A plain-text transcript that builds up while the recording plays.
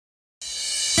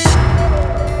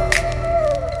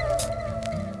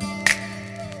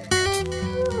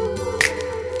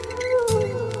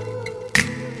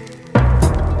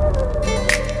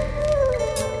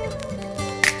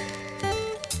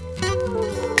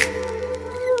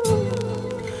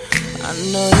I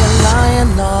know you're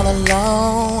lying all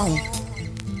alone,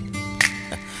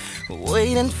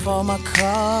 waiting for my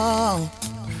call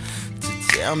to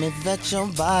tell me that your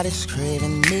body's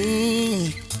craving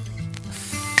me.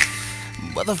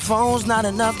 But the phone's not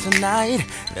enough tonight.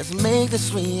 Let's make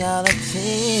this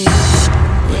reality.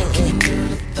 We can do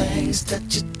the things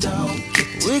that you don't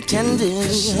get to We can do.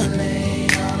 You lay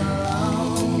all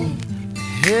alone.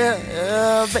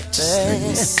 Yeah, baby. Just let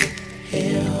me sit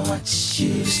here, watch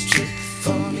you strip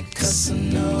for me, 'cause I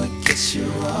know it gets you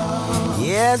off.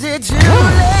 Yeah, is it too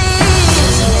late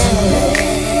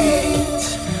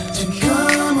to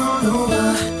come on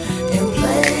over and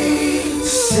play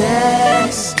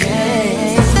sex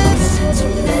games?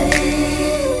 Too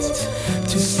late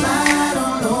to slide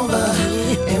on over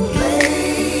and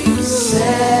play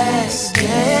Sex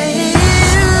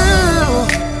games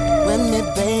with me,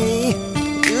 baby.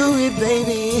 Do it,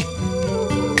 baby.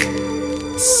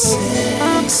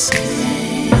 sex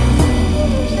games.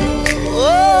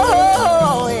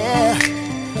 Oh, yeah.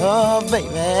 Oh,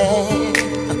 baby.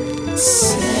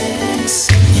 Sex.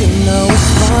 You know it's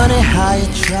funny how you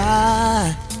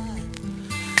try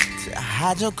to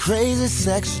hide your crazy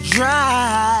sex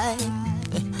drive.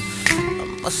 I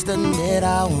must admit I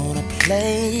wanna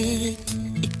play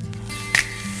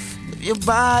with your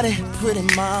body, pretty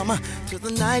mama, till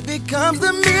the night becomes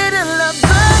the middle of the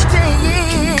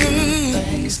day.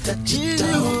 Things that you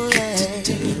don't get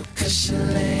to do, 'cause you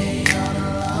lay all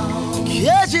alone.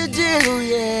 Yes, you do,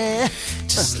 yeah.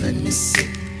 Just let me sit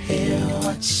here,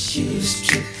 watch you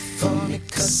strip for me,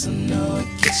 'cause I know it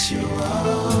gets you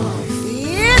off.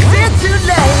 Is it too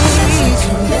late?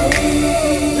 Too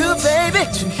late You, baby,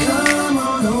 to come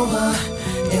on over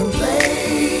and play.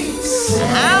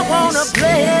 I wanna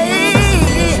play.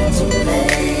 Too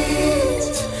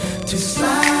late to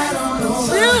slide on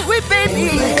over. Do it, baby.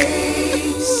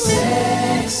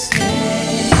 Sex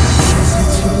games.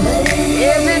 Too late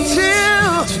Is it too,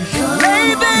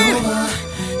 baby? over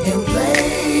and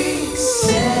play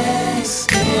sex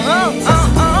games. Oh,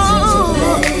 oh, oh.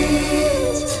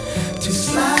 To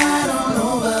slide on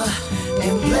over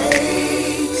and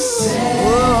play sex.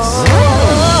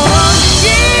 Oh,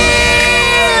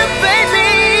 yeah, baby,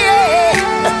 yeah.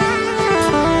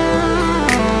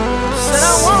 Said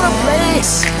I wanna play.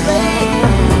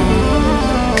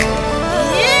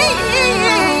 Yeah.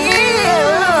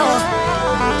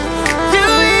 Do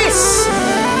it.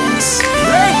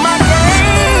 Play my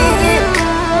game.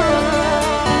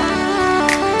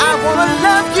 I wanna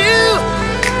love you,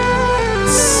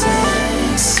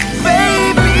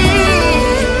 baby,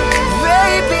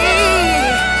 baby.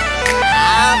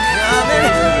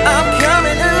 I'm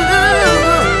coming,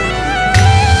 ooh.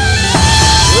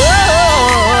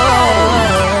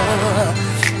 Oh,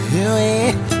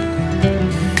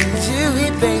 do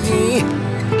it, baby.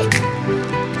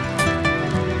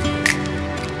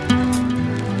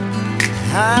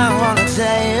 I wanna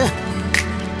tell you,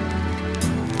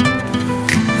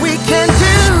 we can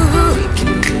do.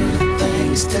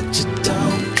 Things that you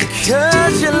don't get to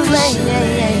 'Cause you lay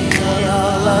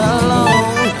all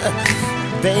alone,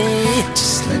 babe.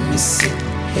 Just let me sit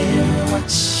here,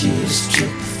 watch you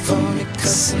strip for me,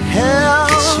 'cause I know Hell, it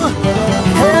gets you off.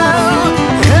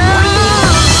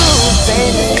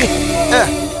 baby.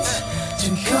 To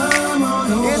come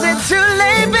on over. Is it too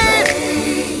late, babe?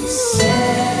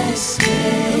 Sex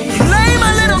games. Play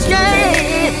my little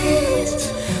game.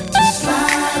 To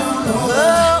slide on over. Oh,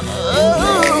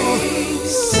 oh,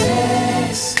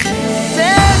 Sex games.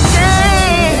 sex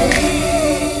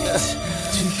game,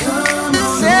 To come on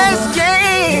sex over.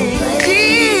 game.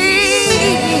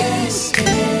 Sex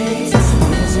games.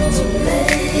 Is it too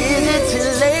late? Is it too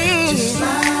late?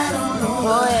 Slide on over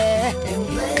Oh, yeah. and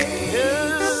play.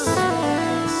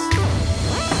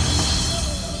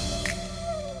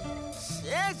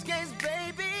 Sex games,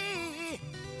 baby.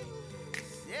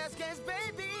 Sex games,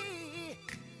 baby.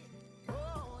 Oh,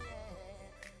 yeah.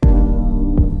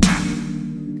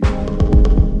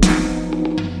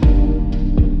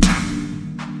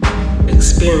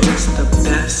 Experience the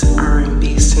best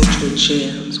R&B Sensual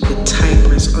jams with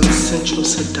Tigers on Sensual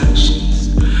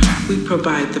Seductions. We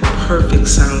provide the perfect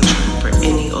soundtrack for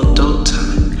any adult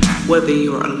time, whether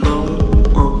you're alone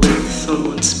or with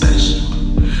someone special.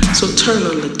 So turn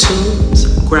on the tunes,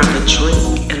 grab a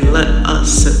drink, and let us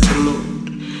set the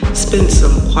mood. Spend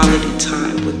some quality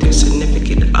time with your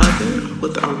significant other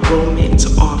with our romance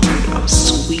offering of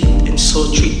sweet and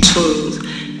sultry tunes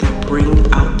that bring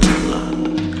out the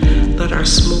love. Let our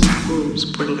smooth grooves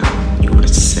bring out your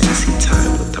sexy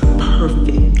time with the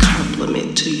perfect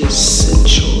complement to your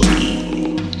sensual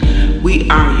evening. We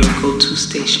are your go-to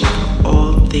station for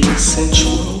all things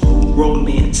sensual,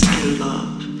 romance, and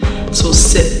love. So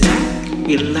sit back,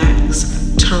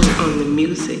 relax, turn on the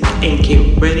music, and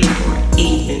get ready for an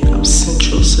evening of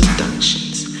sensual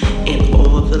seductions and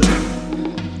all the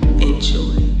love.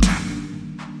 Enjoy.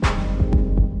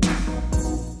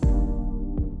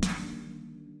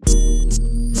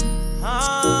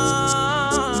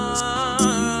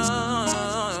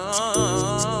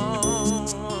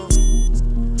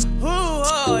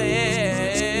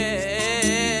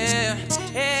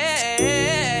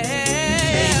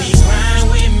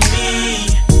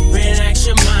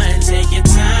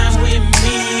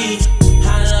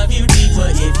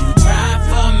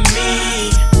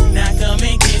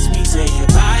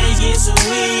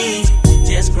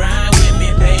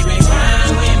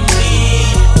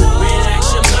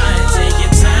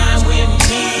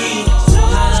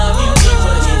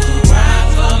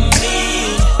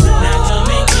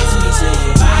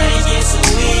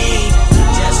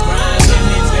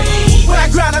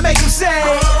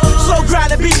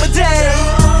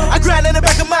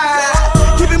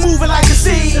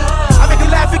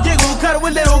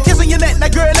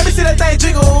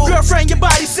 Girlfriend, your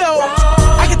body so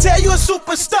I can tell you a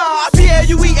superstar.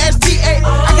 P-L-U-E-S-T-A.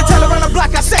 I can tell around the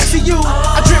block how sexy you.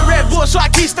 I drink Red Bull so I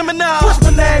keep stamina. What's my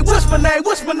name? What's my name?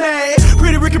 What's my name?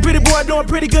 Pretty Ricky, pretty boy doing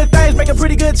pretty good things, making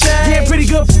pretty good change. Getting pretty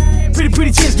good,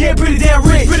 pretty chicks, getting pretty damn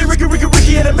rich. Pretty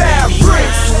Ricky and the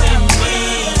Mavericks.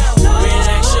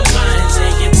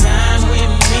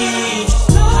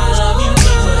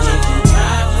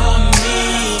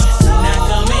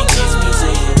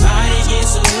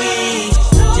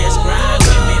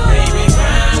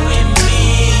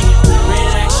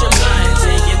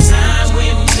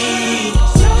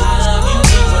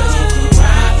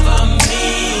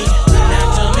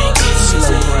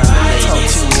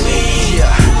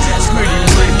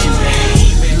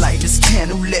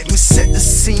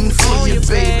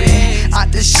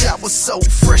 Shower so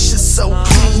fresh and so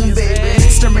clean, baby.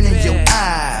 Staring in your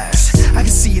eyes, I can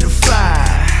see the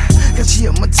fire. Got you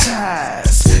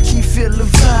hypnotized, can you feel the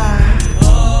vibe?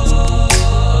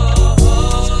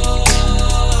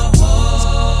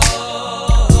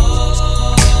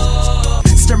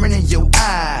 Staring in your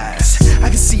eyes, I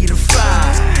can see the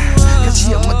fire. Got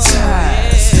you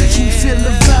hypnotized, can you feel the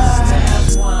vibe?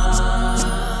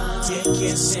 You're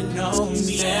kissing on me.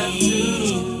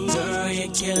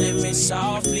 Killing me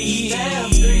softly.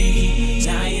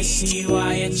 Now you see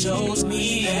why you chose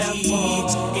me.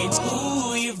 It's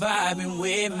ooh, you're vibing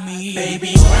with me.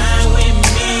 Baby, grind with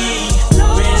me.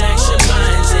 Relax your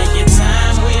mind, take your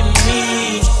time with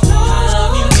me. I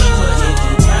love you deeper if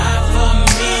you cry for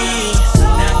me.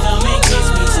 Now come and kiss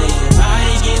me till your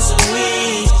body gets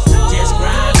weak. Just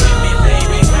grind with me,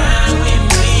 baby, grind with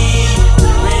me.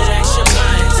 Relax your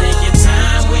mind, take your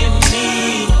time with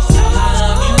me. I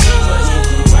love you deeper if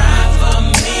you cry for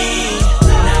me.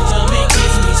 Now come and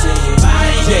kiss me till your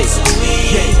body gets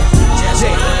weak. Just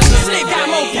grind with me, baby. Got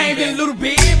more game than a little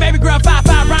bit. Baby girl,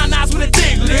 5'5", round eyes with a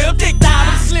thick lip. Thick thigh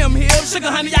with a slim hip. Sugar,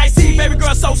 honey, icy. Baby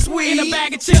girl, so sweet. In a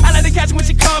bag of chips. I like to catch when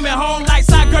she coming home.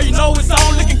 Lights out, girl, you know it's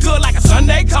on. Looking good like a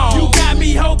Sunday cone. You got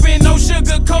me hoping, no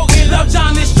sugar coating. Love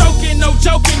John is stroking, no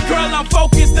joking. Girl, I'm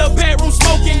focused. The bedroom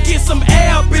smoking. Get some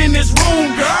air up in this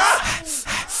room, girl.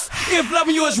 If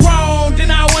loving you is wrong,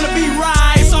 then I wanna be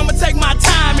right. So I'ma take my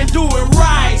time and do it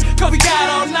right. Cause we got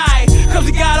all night. Cause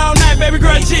we got all night, baby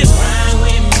girl, just ride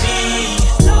with me.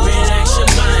 Relax your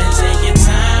mind, take your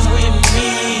time with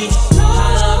me.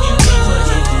 I love you deeper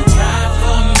if you cry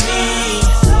for me.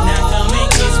 Now come and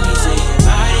kiss me till your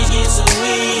body gets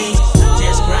weak.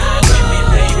 Just grind with me,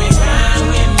 baby, grind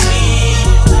with me.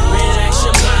 Relax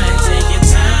your mind, take your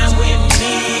time with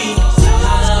me.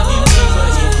 I love you deeper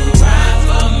if you cry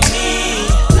for me.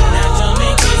 Now come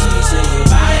and kiss me till your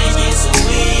body gets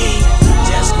weak.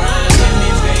 Just grind with me,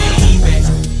 baby.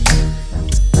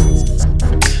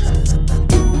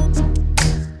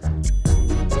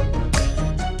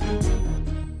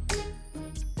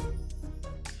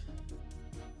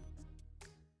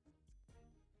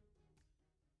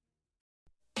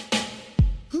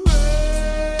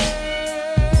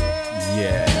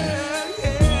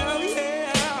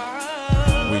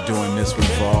 We're doing this one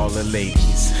for all the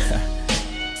ladies.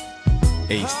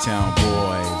 H-Town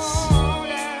boys.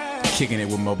 Kicking it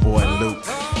with my boy Luke.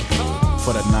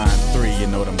 For the 9-3, you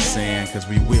know what I'm saying? Cause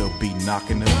we will be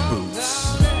knocking the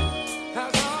boots.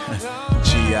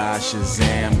 G.I.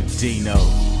 Shazam and Dino.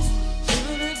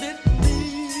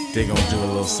 They gon' do a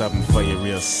little something for you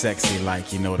real sexy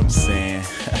like, you know what I'm saying?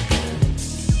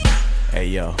 Hey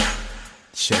yo,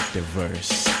 check the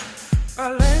verse.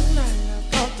 Last night I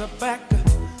thought the back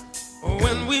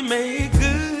when we made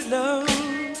good love,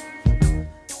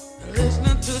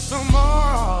 listening to some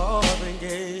Marvin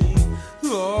Gaye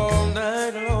all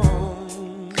night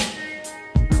long.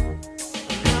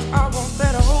 Now I want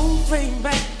that whole thing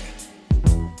back.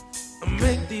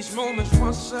 Make these moments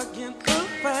once again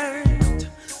perfect.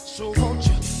 So won't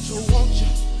you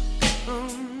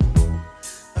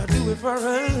do it for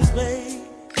us, babe.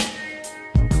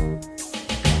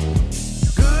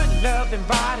 Good loving,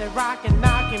 body rocking,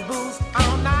 knocking boots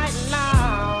all night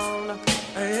long.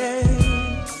 Hey.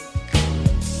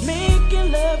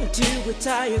 Making love until we're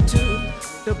tired to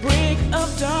the break of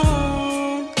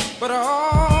dawn. But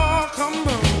come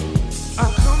on,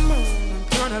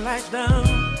 turn the lights down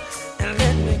and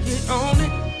let me get on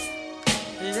it.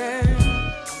 Yeah.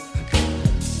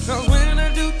 'Cause when I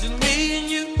do just me and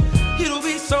you, it'll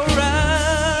be so right.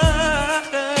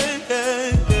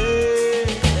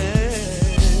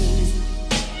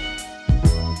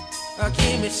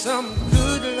 Give me some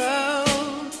good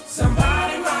love.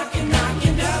 Somebody rockin',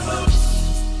 knockin' devils.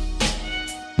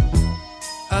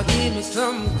 Give me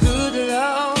some good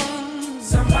love.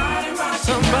 Somebody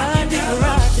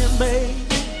rockin', baby.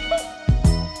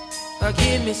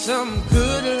 Give me some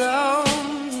good love.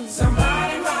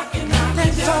 Somebody rockin', knockin' devils.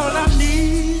 That's all I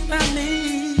need.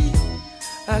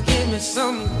 Give me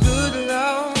some good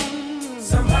love.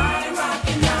 Somebody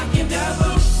rockin', knockin'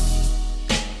 devils.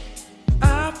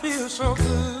 I feel so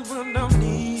good when I'm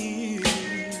near.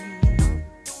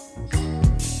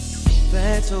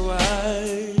 That's why I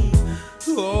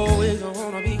always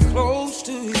wanna be close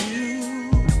to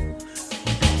you.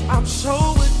 I'm so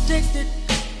addicted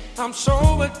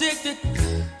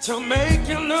to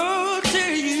making love to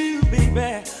you,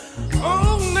 baby.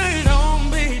 All night long,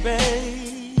 baby.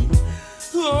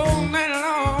 All night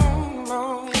long,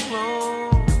 long.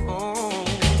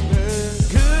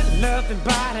 Good loving,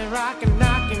 body rocking,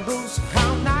 knocking boots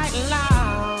all night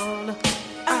long.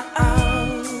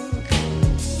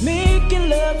 Making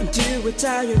love until we're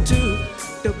tired to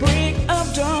the break of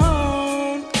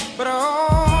dawn. But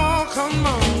come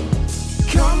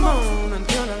on and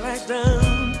turn the lights down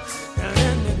and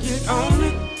let me get on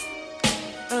it.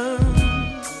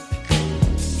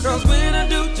 'Cause when I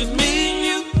do just me and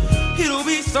you, it'll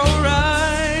be so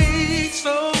right,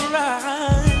 so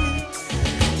right,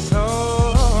 so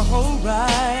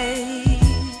right.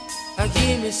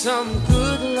 Give me some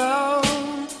good love.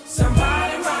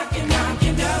 Somebody rockin',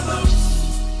 knockin' devils.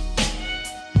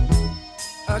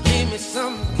 Give me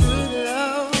some good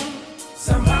love.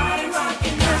 Somebody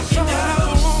rockin', knockin'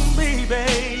 devils, baby,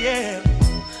 yeah.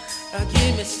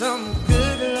 Give me some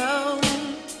good love.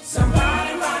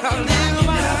 Somebody rockin', knockin'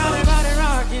 devils. Everybody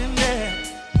rockin',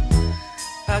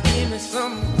 yeah. Give me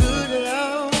some good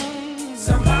love.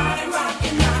 Somebody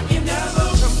rockin', knockin'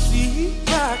 devils. Some sweet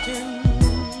rockin'.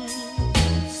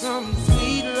 Some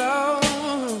sweet love.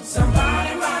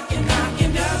 Somebody rockin',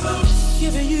 knockin' devils.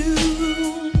 Giving you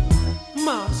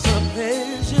my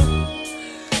pleasure.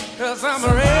 'Cause I'm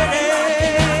ready. Yeah.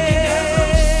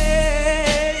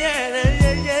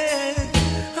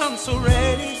 I'm so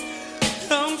ready,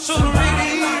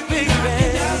 baby,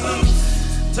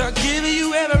 to give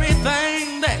you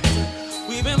everything that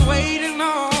we've been waiting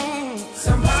on.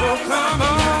 So come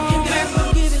on,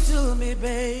 give it to me,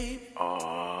 babe.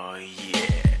 Oh yeah.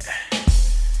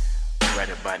 Right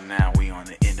about now we on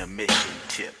the intermission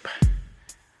tip.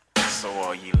 So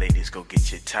all you ladies go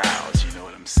get your towels, you know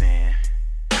what I'm saying?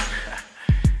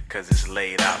 'Cause it's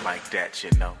laid out like that,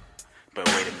 you know. But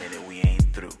wait a minute, we ain't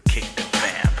through. Kick the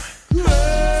vamp.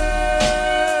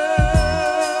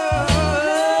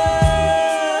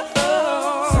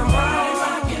 Somebody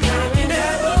rockin', knockin'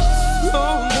 devils. Oh,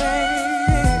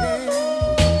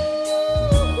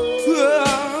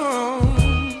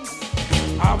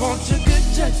 I want your good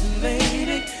touching,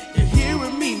 lady. You're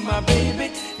hearing me, my baby.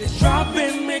 It's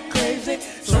driving me crazy.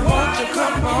 So won't you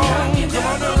come on and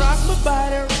rock my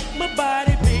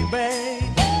body, baby.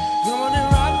 Come on and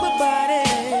rock my body.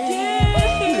 Yeah.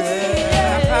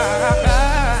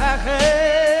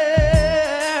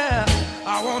 I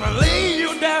wanna lay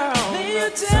you down.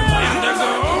 And to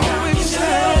go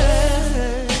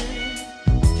inside.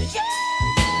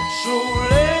 So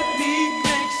let me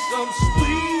make some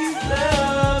sweet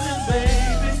loving,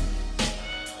 baby.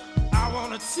 I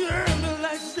wanna turn the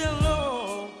lights down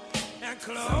low and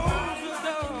close the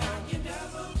door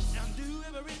and do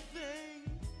everything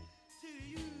to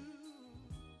you.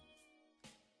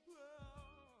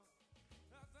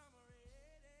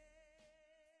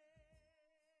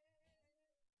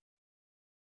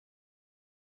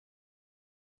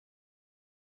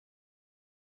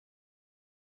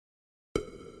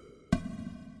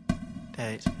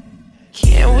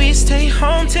 Can we stay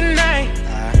home tonight?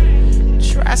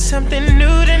 Try something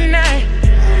new tonight.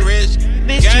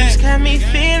 This juice got me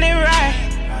feeling right.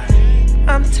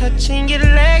 I'm touching your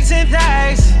legs and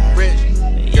thighs.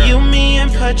 You, me,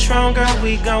 and Patron, girl,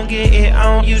 we gon' get it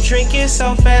on. You drinking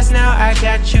so fast now, I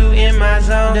got you in my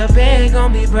zone. The bed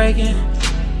gon' be breaking.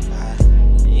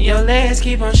 Your legs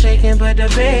keep on shaking, but the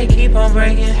bed keep on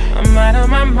breaking. I'm out of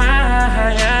my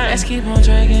mind, let's keep on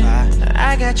drinking.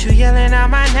 I got you yelling out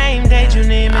my name,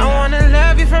 daydreaming. I wanna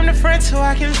love you from the front so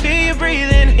I can feel you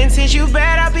breathing. And since you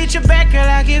bad, I'll beat your back, girl,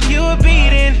 I'll give you a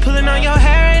beating. Pulling on your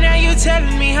hair and now you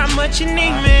telling me how much you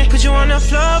need me. Put you on the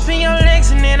floor, up in your legs,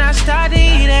 and then I start to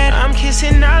eat it. I'm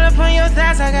kissing all up on your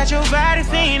thighs, I got your body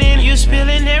fiending. You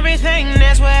spilling everything,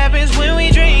 that's what happens when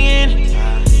we drinking.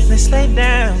 Let's lay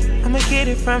down, I'ma get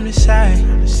it from the side.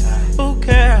 Ooh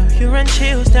girl, you run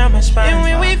chills down my spine. And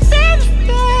when we finish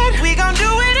that, we gon'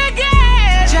 do it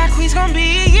again. Jacquees gon'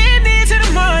 be in into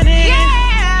the morning.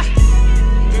 Yeah.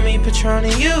 Me Patron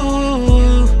and you.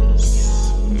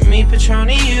 Me Patron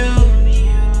and you.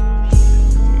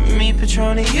 Me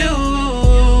Patron and you.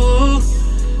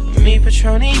 Me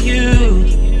Patron and you.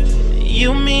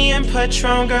 You, me, and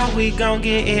Patron, girl, we gon'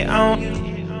 get it on.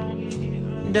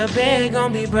 The bed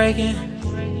gon' be breaking.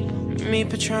 Me,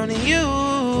 Patron, and you.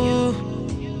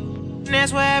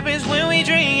 That's what happens when we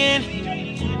drinking.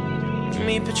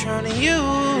 Me, Patron, and you.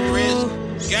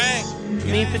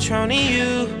 Me, Patron, and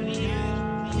you.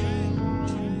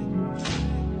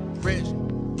 Rich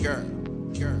girl.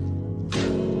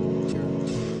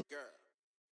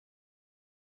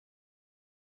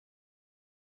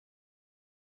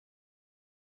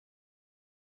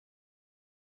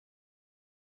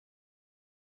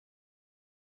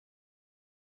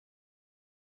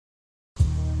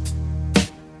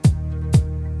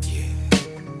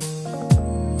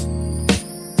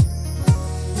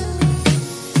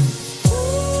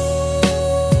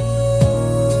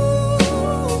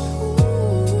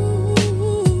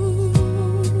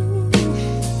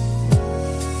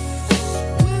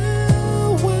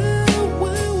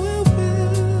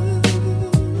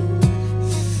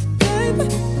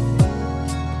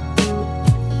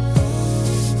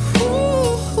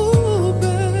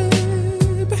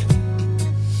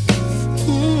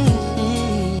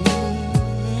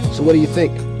 So what do you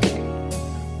think?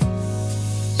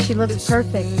 She looks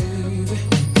perfect.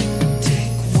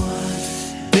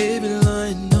 Baby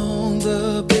lying on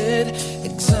the bed,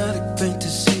 exotic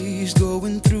fantasies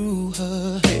going through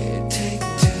her head. Take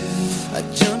two. I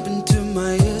jump into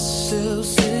my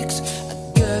SL6. I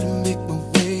gotta make my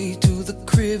way to the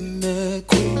crib mad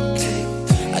quick.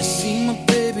 I see my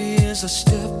baby as I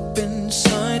step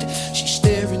inside. She's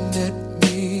staring at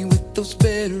me with those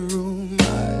bedroom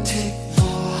eyes.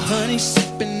 Honey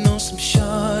sipping on some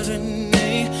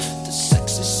Chardonnay. The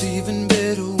sex is even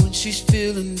better when she's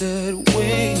feeling that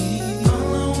way.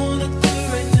 All I wanna do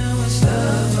right now is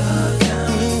love her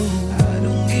down. I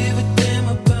don't give a damn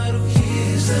about who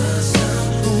hears the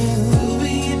sound. We'll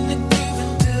be in the groove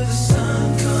until the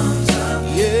sun comes up.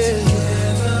 Yeah.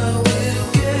 Together we'll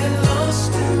get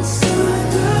lost inside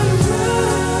the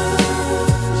rush.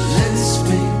 Let's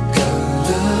make our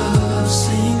love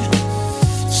sing,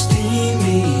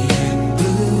 steamy and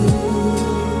blue.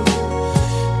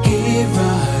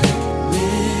 Erotic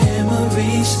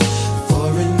memories for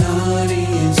an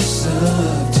audience of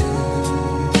two.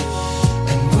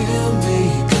 And we'll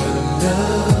make our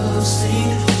love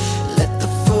scene. Let the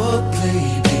foreplay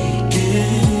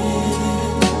begin.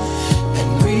 And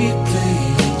replay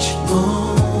each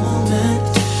moment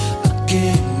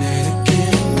again and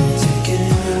again and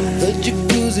again. The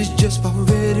jacuzzi's just about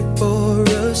ready for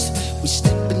us. We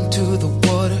step into the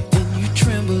water and you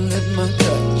tremble at my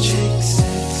touch.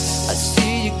 I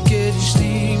see you getting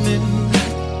steaming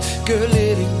hot. Girl,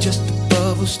 it ain't just the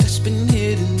bubbles that's been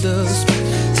hitting the spot.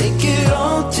 Take it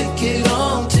on, take it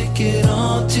on, take it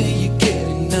on till you get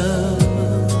enough.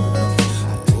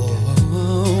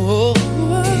 Oh,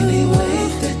 any way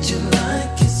that you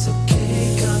like, it's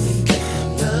okay. Come and get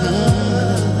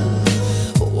enough.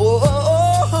 Oh,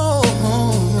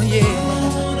 yeah. All I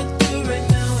wanna do right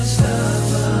now is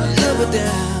love her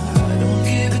down. I don't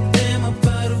give a damn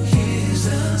about who hears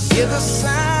us. Give a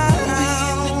sound.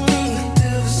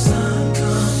 Until the sun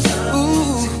comes up.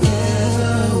 Ooh.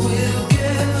 Together we'll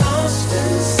get lost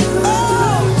inside.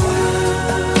 Oh,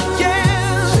 yeah.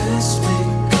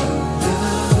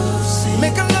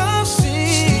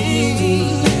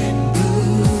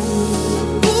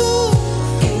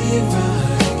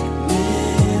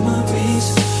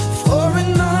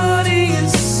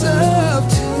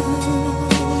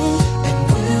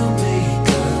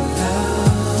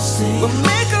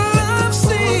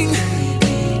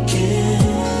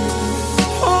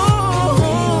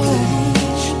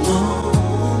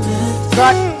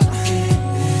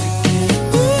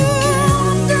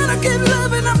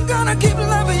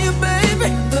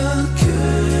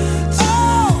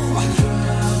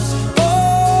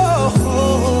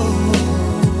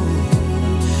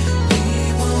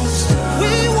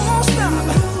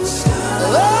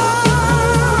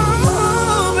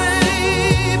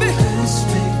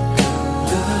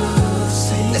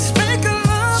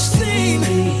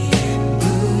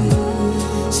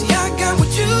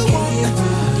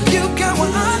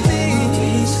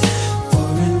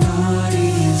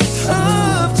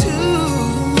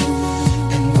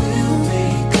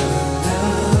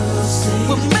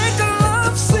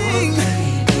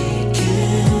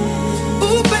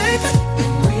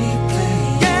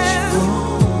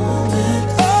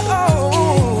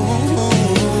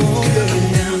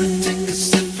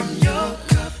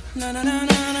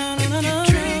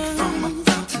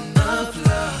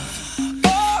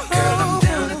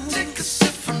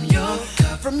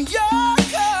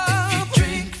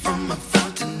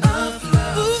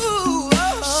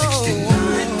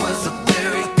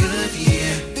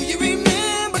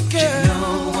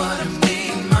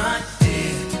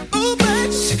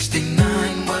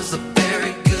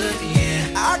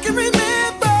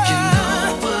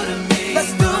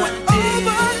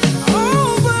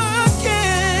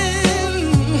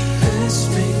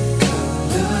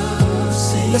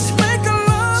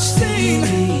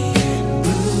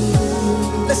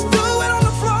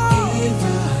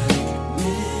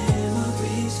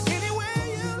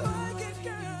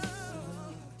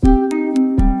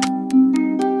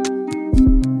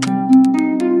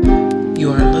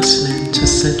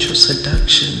 Sensual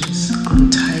Seductions on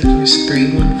Tigers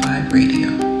 315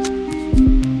 Radio.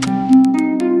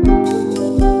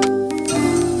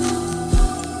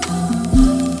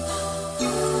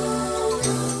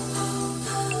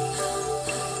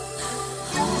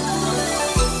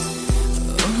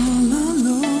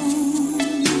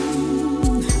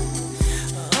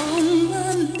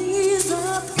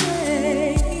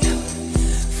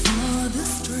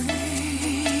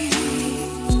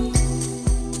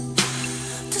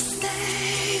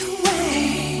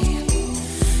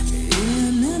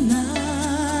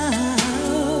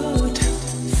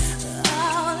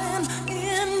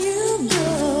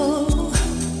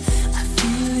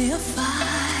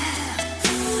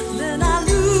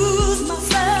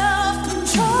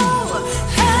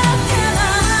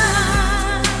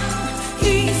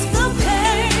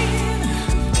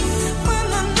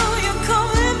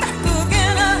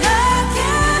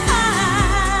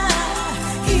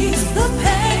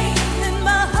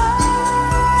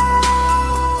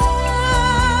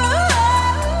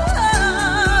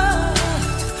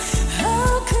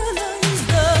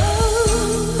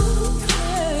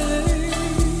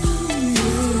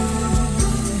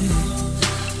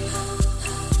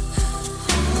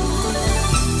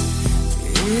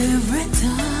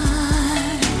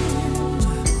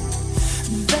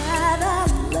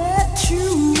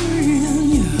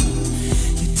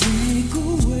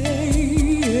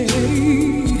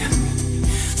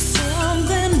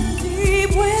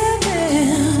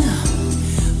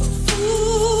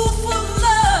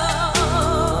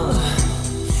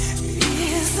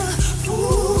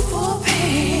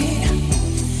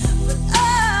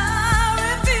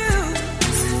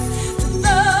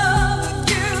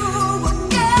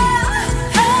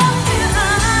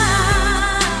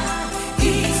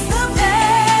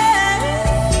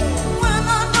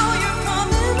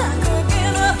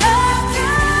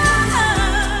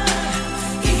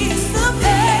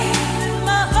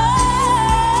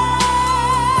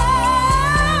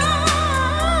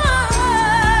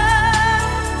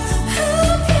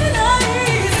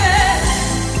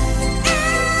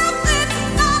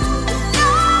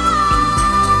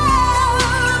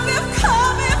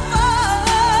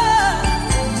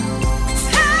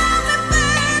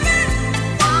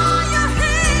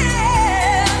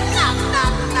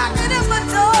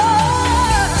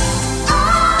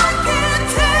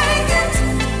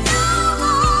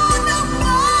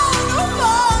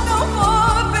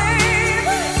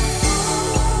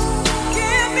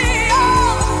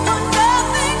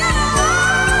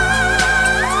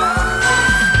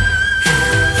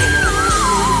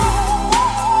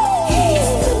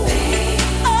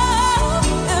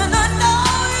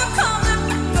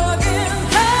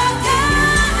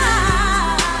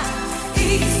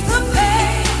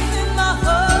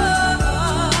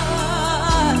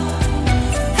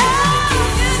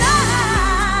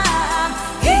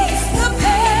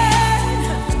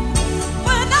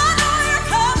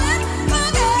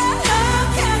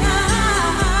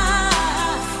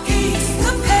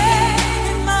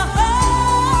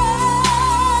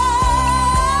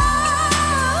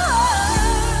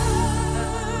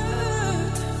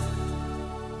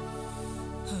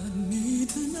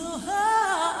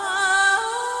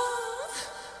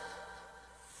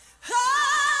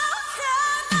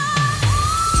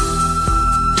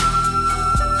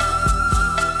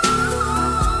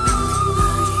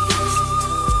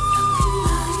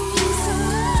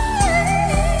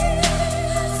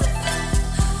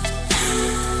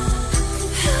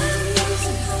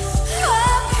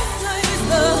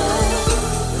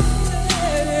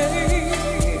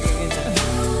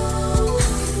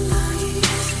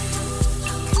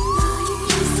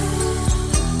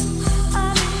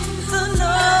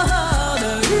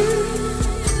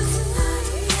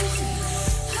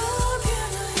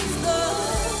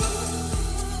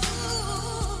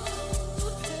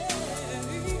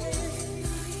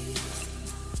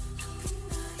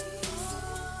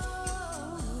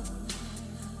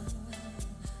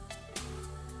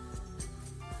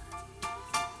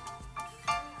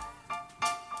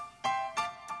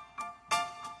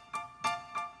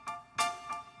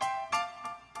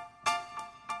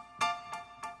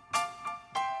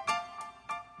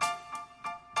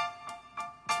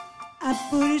 I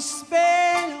put a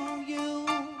spell on you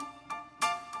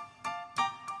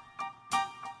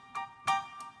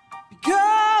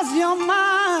because you're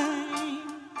mine.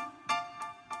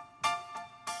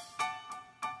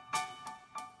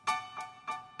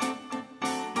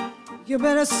 You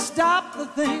better stop the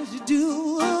things you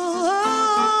do.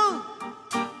 I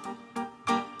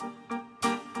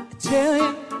tell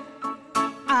you,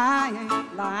 I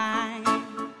ain't lying.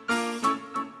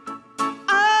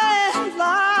 I ain't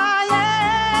lying.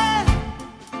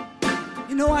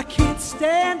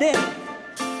 stand it.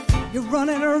 You're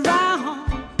running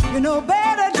around, you know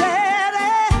better,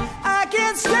 Daddy. I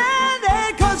can't stand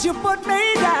it 'cause you put me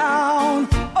down.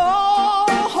 Oh,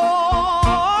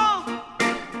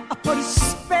 I put a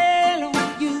spell on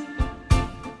you.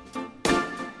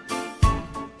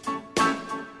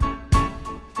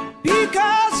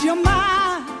 Because you're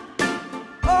mine.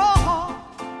 Oh,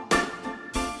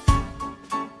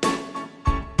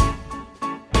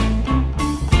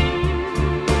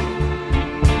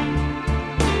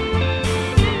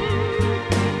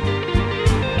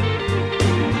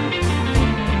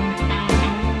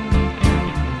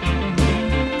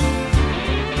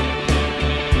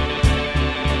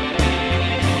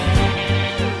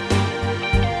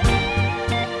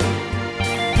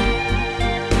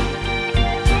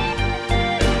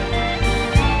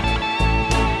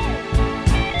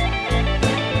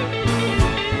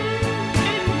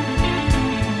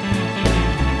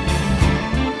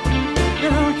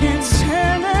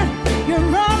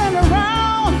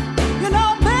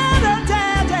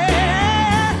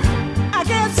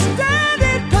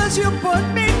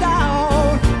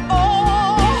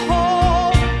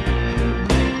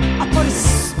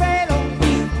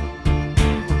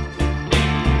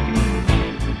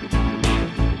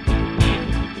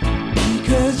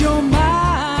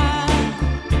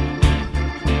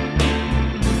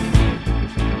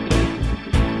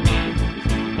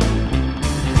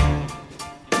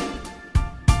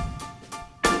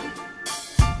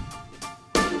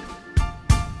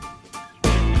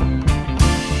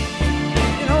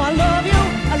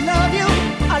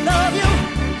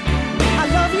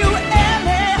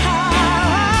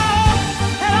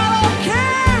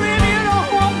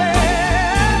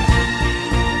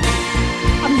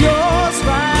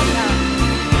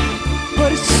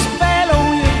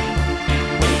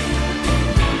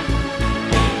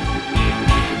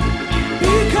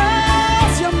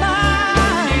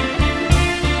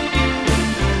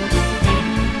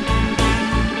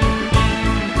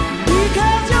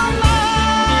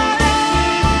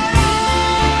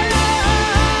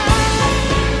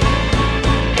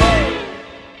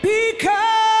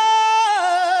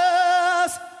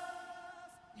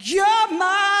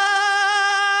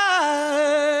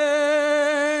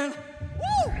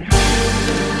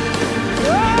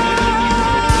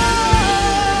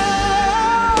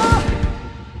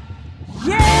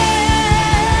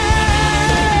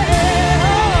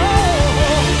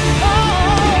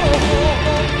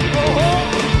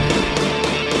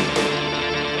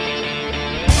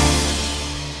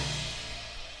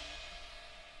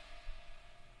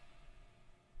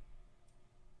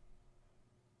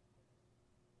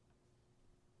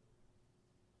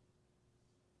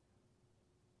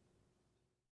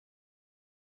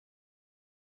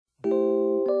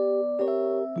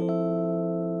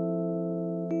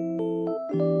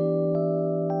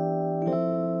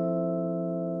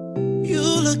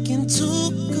 looking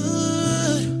too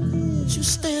good. You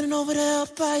standing over there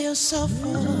by yourself.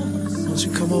 Won't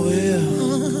you come over here?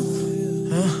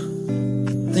 Huh?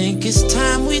 Think it's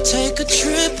time we take a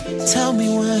trip. Tell me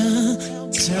where.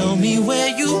 Tell me where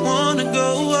you wanna go.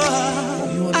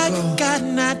 I got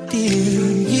an idea.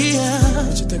 Yeah.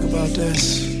 What you think about this?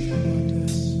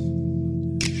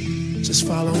 Just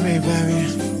follow me, baby.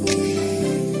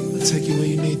 I'll take you where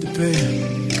you need to be.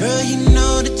 Girl, you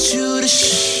know that you the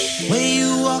way you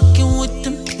walking with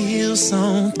them heels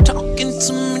on, talking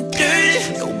to me dirty.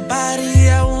 Your body,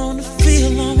 I wanna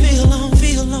feel on, feel on,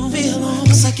 feel on, feel on.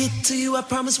 Once I get to you, I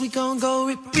promise we gon' go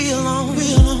real on,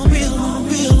 real on, real on,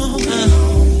 real on.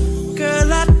 Girl,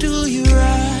 I do you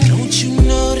right. Don't you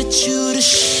know that you the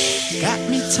got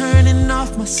me turning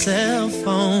off my cell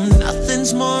phone.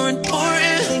 Nothing's more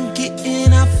important than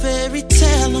getting our fairy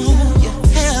tale on. Yeah,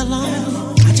 hell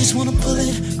on. I just wanna pull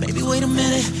it, baby, wait a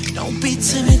minute. Don't be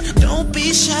timid, don't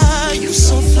be shy, you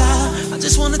so fly. I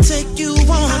just wanna take you on a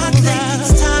ride. I think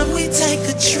it's time we take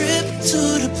a trip to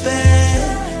the bed.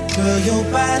 Girl, your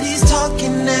body's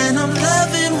talking and I'm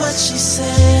loving what she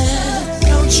said.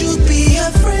 Don't you be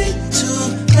afraid to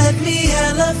let me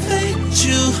elevate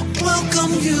you.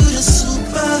 Welcome you to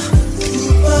super,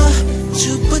 super,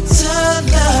 Jupiter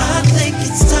love. I think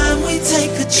it's time we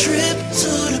take a trip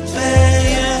to the bed.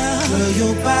 Girl,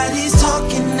 your body's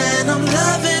talking and I'm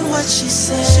loving what she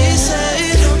said. She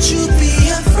said, don't you be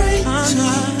afraid to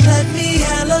let me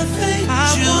elevate you. I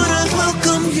wanna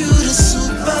welcome you to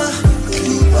super,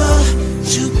 super,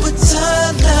 Jupiter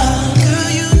love. Girl,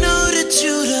 you know that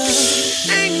you the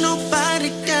ain't nobody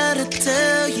gotta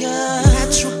tell ya.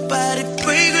 Natural body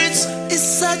fragrance is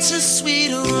such a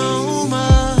sweet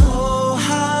aroma. Oh,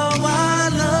 how I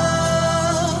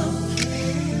love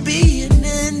being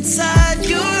inside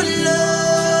your love.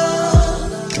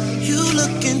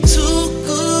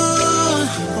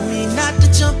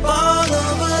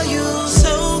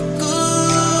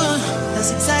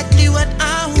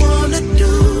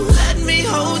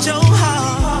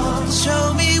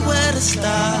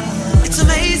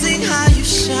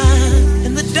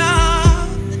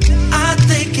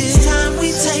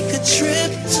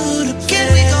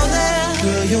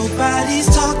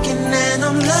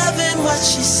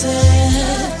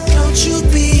 said. Don't you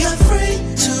be afraid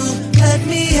to let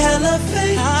me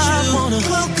elevate you. I wanna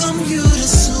welcome you to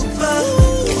Super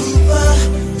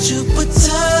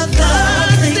Jupiter Love.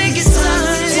 I think it's time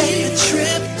we take a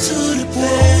trip to the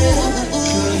bed.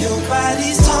 Girl, your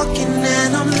body's talking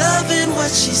and I'm loving what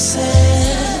she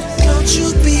said. Don't you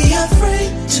be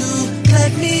afraid to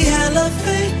let me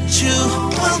elevate you.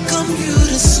 Welcome you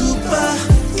to Super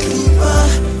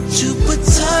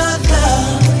Jupiter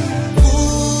Love.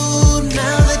 Ooh,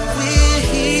 now that we're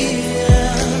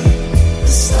here,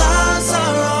 the stars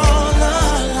are all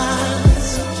aligned.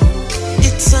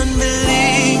 It's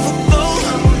unbelievable,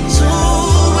 so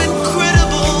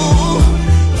incredible.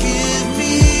 Give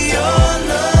me your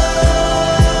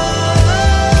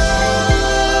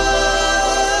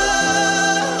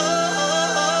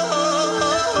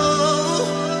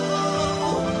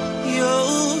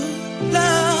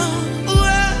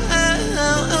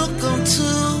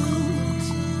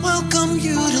welcome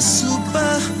you to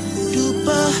Super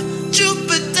Duper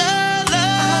Jupiter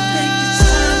Love. I think it's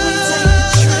time we take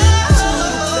a trip to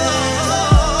the bed.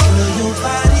 Girl, your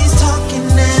body's talking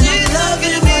and I'm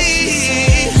loving what she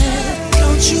said.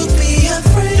 Don't you be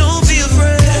afraid. Don't be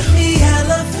afraid. Let me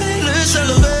elevate. Let's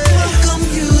elevate. Welcome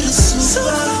you to Super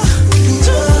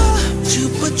Duper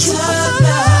Jupiter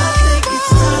Love. I think it's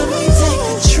time we take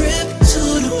a trip to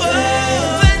the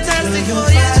bed. Fantastic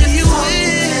for you.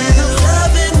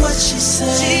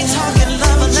 She talking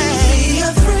lovely. Be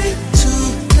afraid to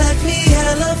let me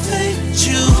elevate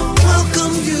you.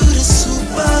 Welcome you to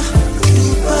Super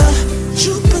Duper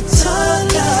Jupiter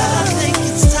Love. I think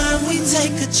it's time we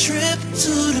take a trip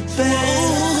to the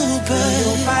bed.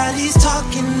 Your body's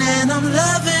talking and I'm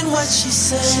loving what she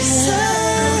said.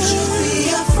 Don't you be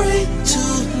afraid to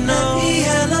let me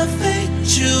elevate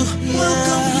you.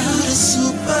 Welcome you to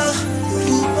Super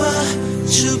Duper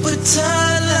Jupiter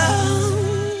Love.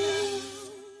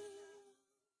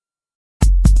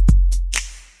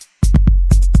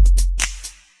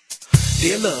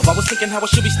 Dear love, I was thinking how I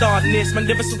should be starting this.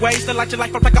 Magnificent ways to light your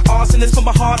life up like an arsonist. Put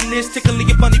my heart in this, tickling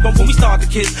your funny bone when we start to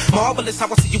kiss. Marvelous how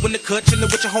I see you in the cut, chilling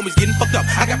with your homies, getting fucked up.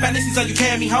 I got fantasies of you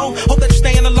carrying me home. Hope that you're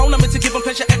staying alone. I'm into giving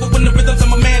pleasure, echo when the rhythms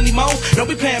of my manly moans. Don't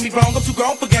be playing me wrong, I'm too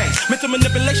grown for games. Mental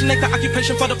manipulation ain't the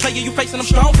occupation for the player you facing. I'm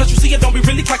strong, plus you see it don't be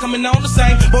really quite coming on the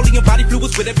same. Boiling your body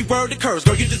fluids with every word that occurs.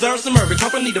 Girl, you deserve some murder,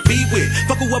 company to be with.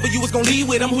 Fuck whoever you was gonna leave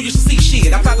with, I'm who you should see shit.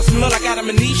 I'm tired of smell like Adam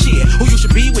and Eve shit. Who you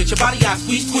should be with, your body I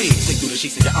squeeze. Sink through the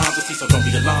sheets in your arms and see, so don't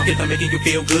be alarmed if I'm making you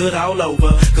feel good all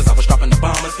over. Cause I was dropping the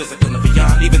bombers, physical and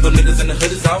beyond. Even though niggas in the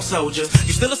hood is all soldiers,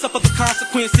 you still a suffer the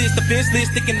consequences.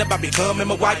 Defenseless, thinking about becoming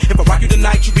my wife. If I rock you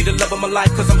tonight, you be the love of my life.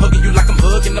 Cause I'm hugging you like I'm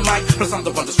hugging the mic. Plus I'm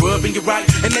the one that's rubbing you right.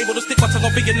 And able to stick my tongue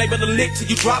on being able to lick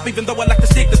till you drop. Even though I like to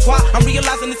stick the twat, I'm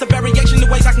realizing it's a variation of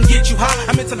ways I can get you high.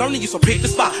 I'm into learning you, so pick the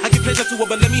spot. I give pleasure to it,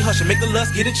 but let me hush and make the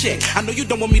lust get in check. I know you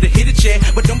don't want me to hit it yet,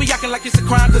 but don't be acting like it's a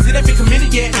crime, cause it ain't been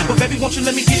committed yet. But baby, won't you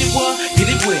let me get it what? Get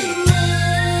it wet.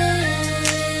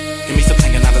 Give me some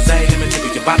hanging out of Zay, let me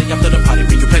tickle your body after the party.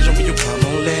 Bring you pleasure when you come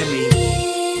on, let me.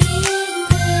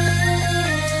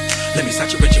 Let me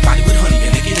saturate your body with honey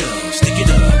and lick it up, stick it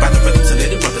up, ride the rhythm to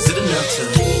let it represent enough to.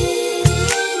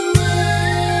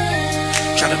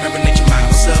 Try to marinate your mind,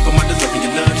 what's up? I'm not deserving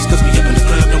your love, just cause we up in the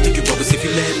club, don't think you bogus if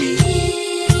you let me.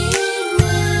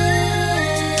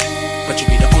 But you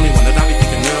be the only one that I be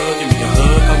thinking of. Give me a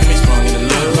hug, come get me strong in the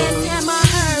love. Last time I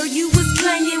heard you was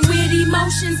playing with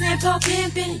emotions and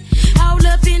pimping. All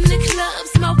up in the club,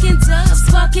 smoking dubs,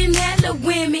 fucking hella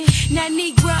women. Now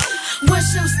Negro,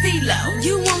 what's your stilo?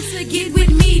 You want to get with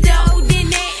me though?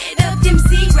 Then add up them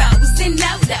zeros and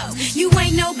no-dos. You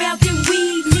ain't know about them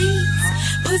weed needs,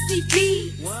 pussy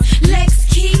feet, Lex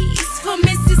keys for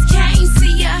Mrs. Kane.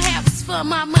 See a house for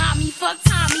my mommy. Fuck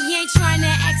Tommy, ain't trying to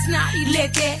act snotty.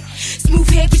 Let that smooth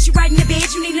head get you right in the bed.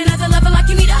 You need another lover like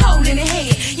you need a hole in the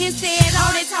head. Instead,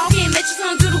 all that talking, let your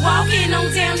tongue do the walking.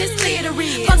 On down this clear the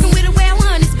red. Fucking with a well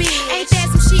honey's bed. Ain't that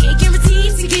some shit?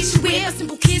 Guaranteed to get you well.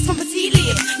 Simple kiss from petite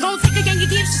lips. Gon' take a gang of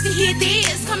gifts just to hear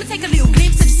this. Come and take a little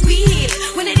glimpse of the sweet hips.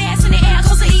 When it ass in the air,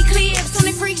 close to eclipse on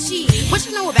that freak shit. What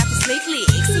you know about the slick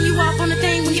licks? See you off on the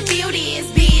thing when you feel this,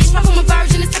 bitch. Pop from a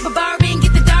virgin, this type of bourbon.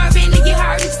 Get the Durbin and you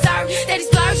heard him start. That he's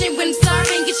splurging when I'm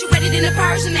serving. Get you ready in a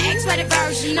Persian, the X-rated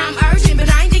version. I'm urgent, but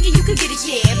I ain't thinking you could get it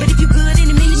yet. But if you good in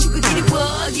a minute, you could get it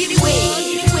well. Get it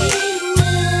wet.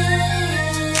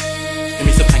 Give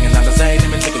me some hanging out of Zay, let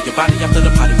me tickle your body after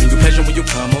the party. Bring you pleasure when you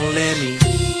come on, let me.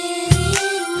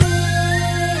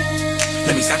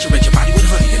 Let me saturate your body with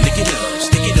honey and lick it up,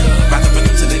 stick it up, ride the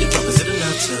rhythm to let it represent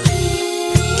enough to.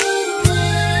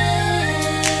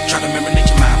 Try to marinate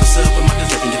your mind, what's up? I'm not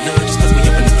deserving your love, just cause we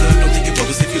up in the club, don't think it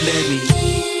bogus if you let me.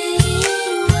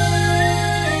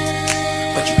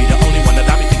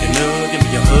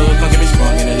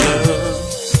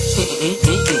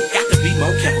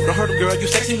 girl, you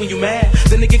sexy when you mad.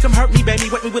 Then again, come hurt me, baby,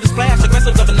 wet me with a splash.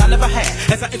 Aggressive loving I never had.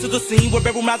 As I enter the scene where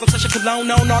barrel miles of such a cologne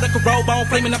on, all that could roll bone,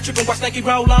 flaming up, tripping, watch Nike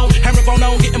roll on. Hammer bone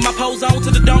on, getting my pose on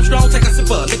to the dome strong. Take a sip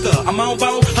of liquor, I'm on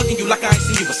bone, hugging you like I ain't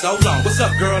seen you for so long. What's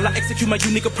up, girl? I execute my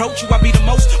unique approach. You, I be the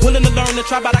most willing to learn and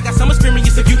try, but I got some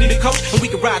experience if you need a coach. And we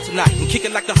can ride tonight and kick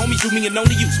it like the homies do me and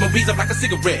only you. Smoke breeze up like a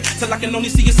cigarette till I can only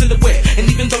see your silhouette. And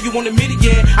even though you won't admit it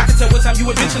yet, I can tell what time you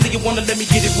eventually you wanna let me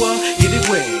get it what, get it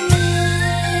wet.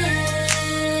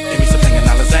 Give me some thing and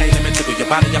Alizé, let me tickle your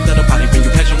body after the party, bring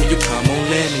you pleasure when you come on,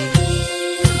 let me.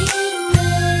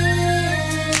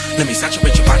 Let me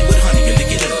saturate your body with honey and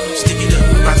lick it up, stick it up,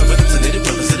 ride the rhythms and let it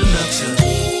roll, is it enough to?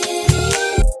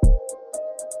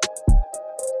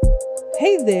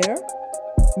 Hey there,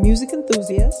 music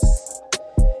enthusiasts.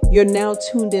 You're now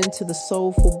tuned in to the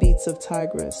soulful beats of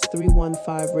Tigress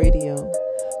 315 Radio.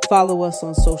 Follow us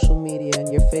on social media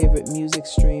and your favorite music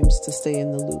streams to stay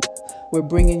in the loop. We're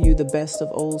bringing you the best of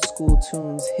old school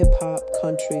tunes, hip-hop,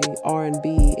 country,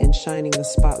 R&B, and shining the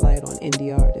spotlight on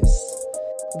indie artists.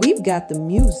 We've got the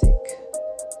music.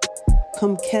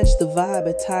 Come catch the vibe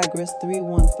at Tigress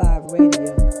 315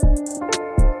 Radio.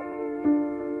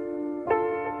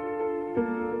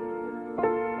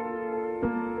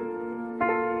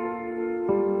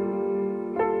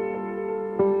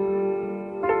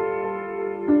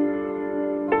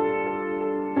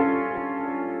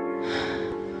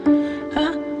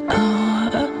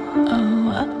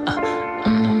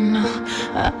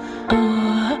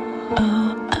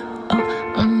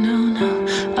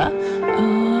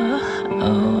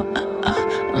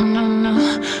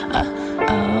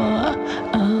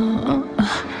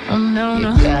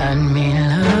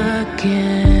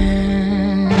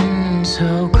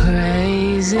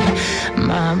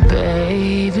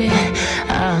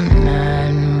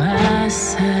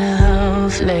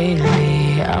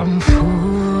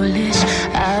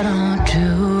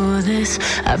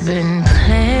 I've been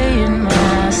playing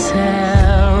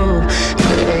myself,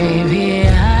 baby,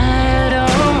 I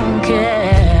don't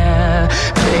care.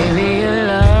 Baby, your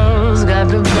love's got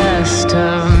the best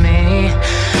of me.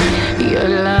 Your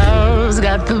love's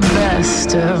got the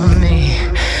best of me.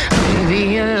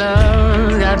 Baby, your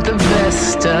love's got the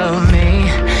best of me.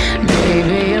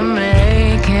 Baby, you're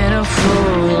making a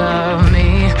fool of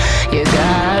me. You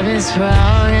got me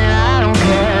sprung and I don't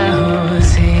care who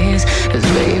sees. 'Cause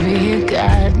baby, you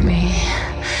got me,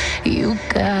 you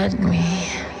got me,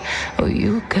 oh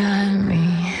you got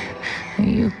me,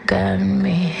 you got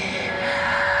me.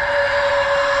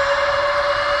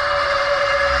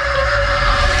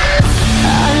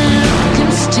 Our look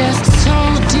is just so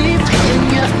deep in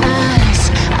your eyes.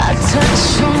 I touch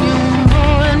on you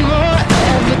more and more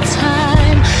every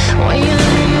time. When you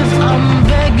leave, I'm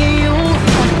begging you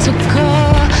not to go.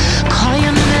 Call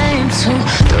your name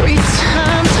 2-3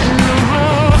 times in a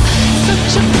row.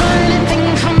 Such a funny thing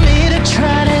for me to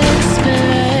try to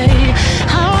explain.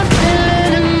 How I'm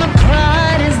feeling and my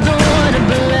pride is the one to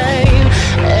blame.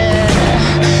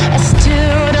 I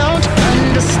still don't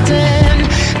understand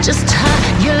just how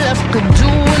your love could do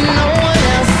what no one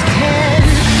else can.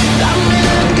 Got me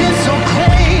looking so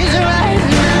crazy right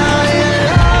now. Your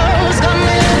love's got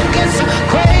me looking so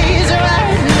crazy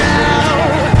right now.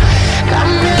 Got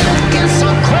me looking so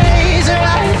crazy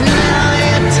right now.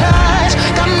 Your touch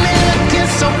got me looking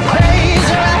so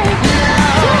crazy right now.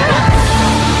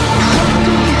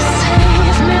 Hoping you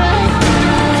save me right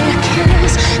now. Your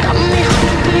kiss got me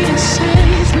hoping you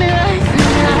save me right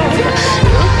now.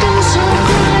 Looking so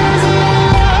crazy,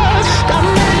 love got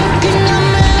me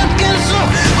looking so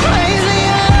crazy.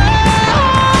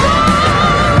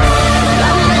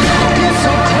 Got me looking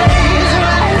so crazy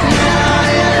right now.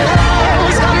 Your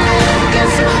love's got me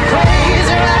looking so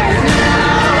crazy right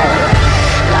now.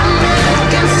 Got me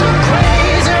looking so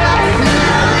crazy right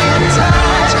now. Your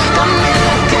touch got me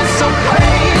looking so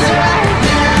crazy right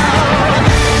now.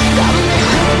 Got me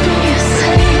hoping you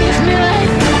save me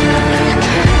right now. Your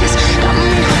kiss got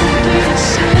me hoping you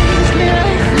save me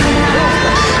right now.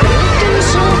 Looking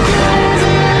so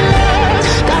crazy, love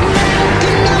got me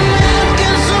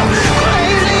looking so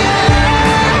crazy.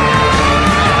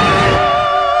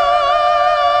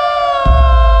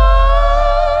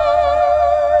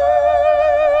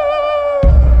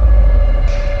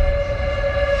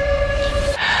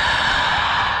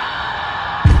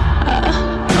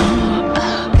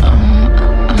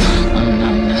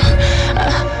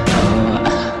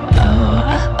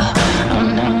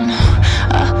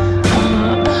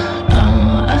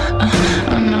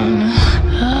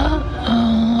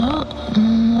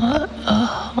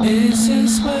 This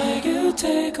is where you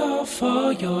take off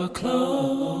all your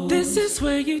clothes. This is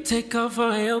where you take off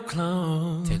all your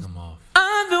clothes. Take them off.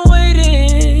 I've been waiting.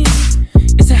 waiting.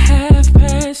 It's a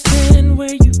 10:30.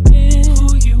 Where you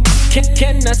been?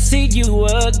 Can I see you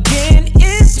again?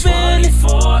 It's been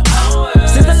 24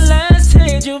 hours since I last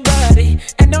held your body,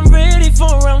 and I'm ready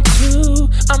for round 2.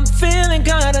 I'm feeling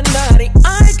kinda naughty,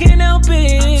 I can't help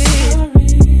it. I'm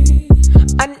sorry.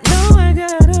 I know I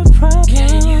got a problem.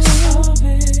 Can you solve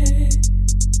it?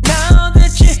 Now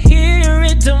that you're here,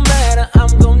 it don't matter.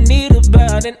 I'm gonna need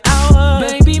about an hour.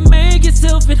 Baby, make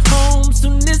yourself at home.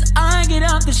 Soon as I get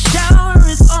out the shower,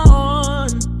 it's on.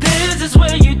 This is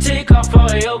where you take off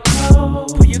all your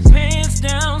clothes. Pull your pants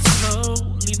down slow,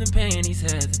 leave the panties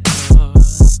at the door.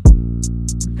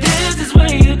 This is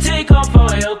where you take off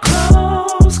all your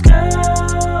clothes,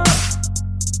 girl.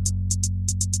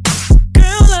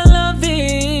 Girl, I love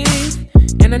it,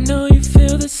 and I know you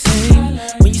feel the same.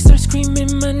 When you start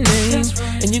screaming my name,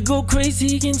 and you go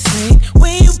crazy insane.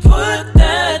 When you put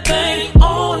that thing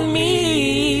on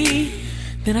me,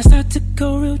 then I start to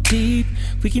go real deep.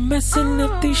 We keep messing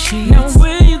up these sheets. Now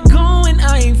where you going?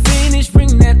 I ain't finished.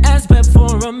 Bring that ass back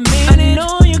for a minute. I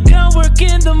know you got work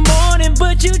in the morning,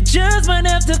 but you just might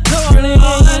have to call it.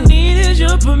 All I need is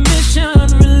your permission.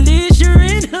 Release your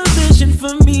inhibition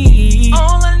for me.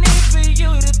 All I need for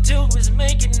you to do is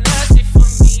make it nasty for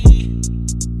me.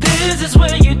 This is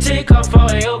where you take off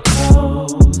all your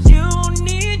clothes. You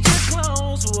need your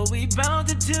clothes. What we bout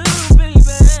to do, baby?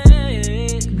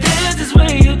 This is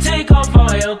where you take off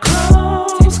all your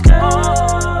clothes,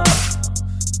 girl.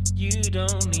 You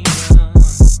don't need them.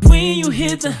 When you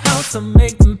hit the house, I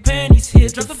make them panties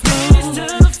hit the floor.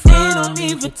 Ain't no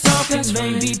need for talking,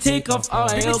 baby. Take off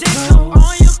all your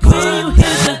clothes. When you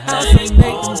hit the house, I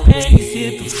make them panties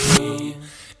hit the floor.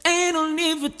 Ain't no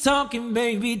need for talking,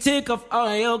 baby. Take off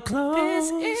all your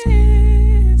clothes.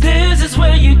 This is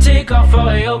where you take off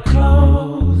all your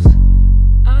clothes.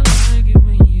 I like it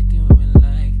when you do it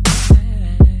like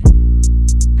that.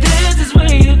 This is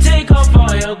where you take off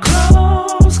all your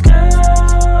clothes,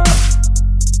 girl.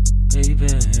 Baby.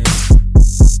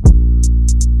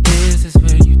 This is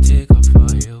where you take off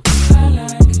all your clothes. I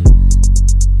like it.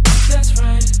 That's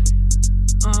right.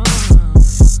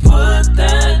 Put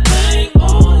that thing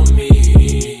on me.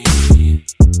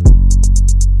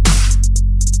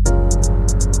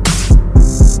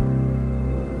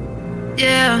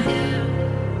 Yeah.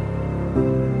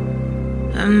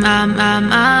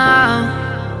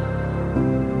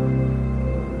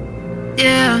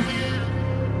 Yeah.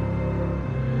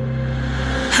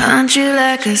 Hunt you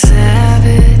like a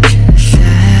savage,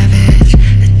 savage.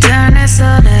 Turn us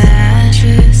all to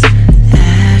ashes,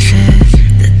 ashes.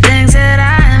 The things that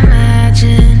I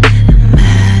imagine,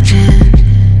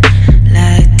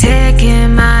 like taking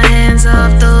my hands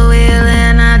off the wheel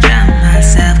and I drive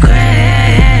myself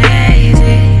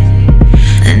crazy.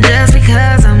 And just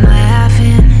because I'm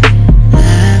laughing,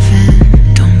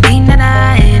 don't mean that I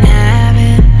ain't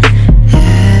having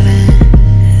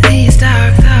these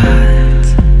dark thoughts,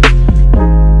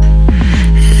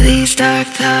 these dark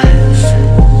thoughts.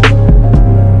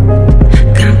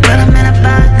 Gonna put them in a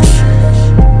box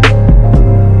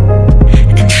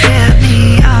and shut me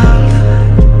off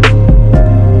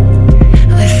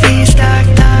with these dark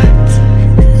thoughts,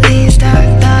 these dark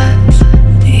thoughts.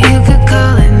 You could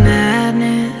call it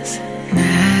madness,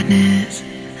 madness.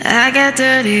 I got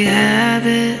dirty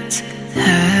habits,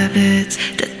 habits.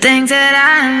 The things that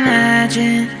I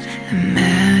imagine,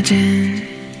 imagine.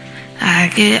 I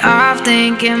get off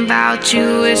thinking about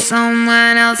you with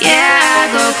someone else. Yeah, I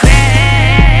go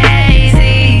crazy.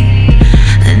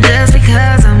 And just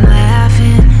because I'm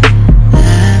laughing,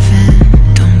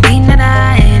 don't mean that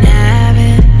I ain't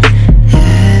having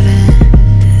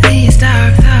these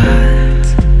dark thoughts,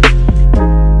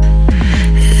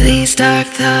 these dark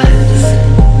thoughts.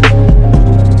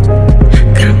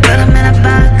 Gonna put them in a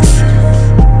box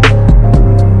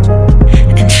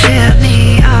and shut me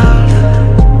off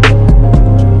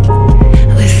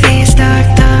with these dark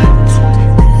thoughts,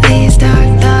 these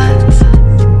dark thoughts.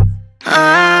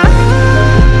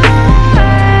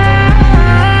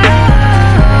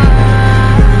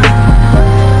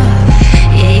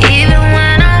 Even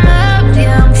when I'm up,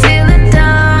 yeah, I'm feeling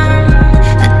down.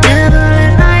 The devil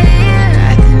in my ear,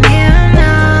 I can hear him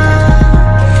now.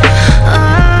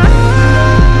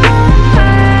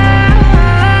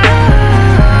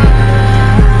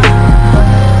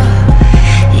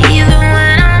 Even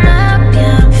when I'm up,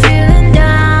 yeah, I'm feeling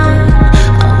down.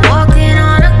 I'm walking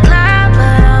on a cloud,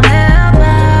 but I'm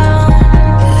hellbound.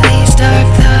 These dark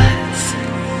thoughts,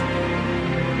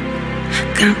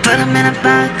 gonna put them in a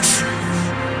box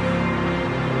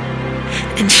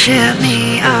and shut me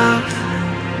off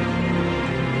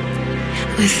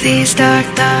with these dark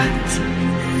thoughts,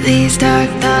 These dark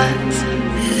thoughts,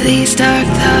 these dark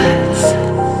thoughts,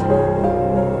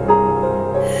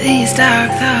 these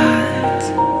dark thoughts.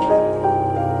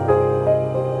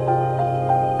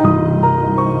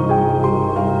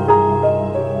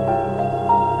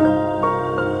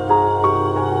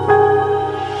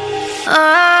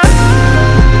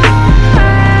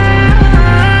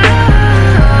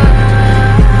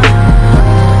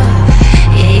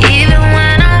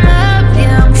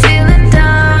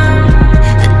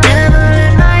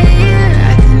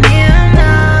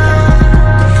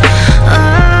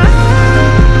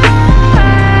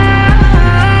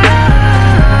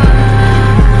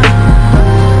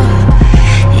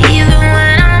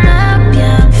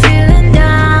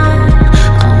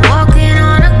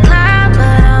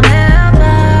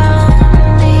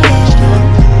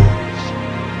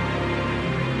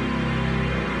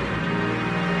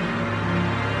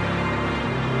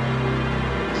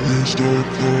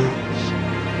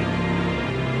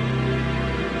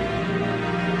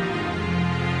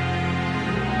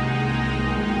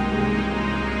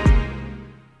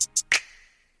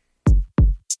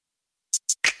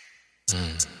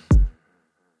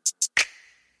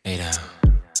 Lay down.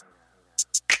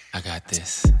 I got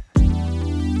this.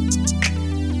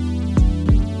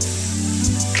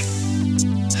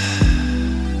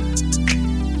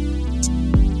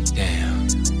 Damn.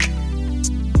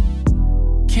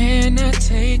 Can I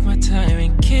take my time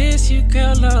and kiss you,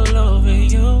 girl, all over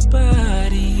your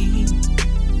body?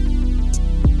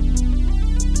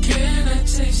 Can I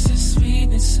taste the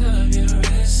sweetness of your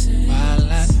essence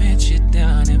while I venture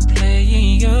down and play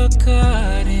in your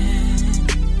garden?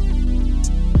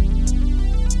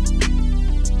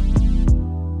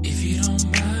 If you don't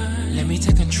mind, let me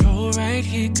take control right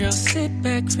here, girl. Sit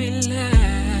back,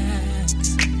 relax.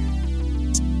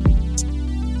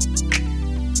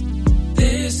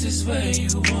 This is where you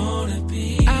wanna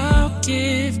be. I'll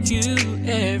give you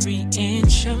every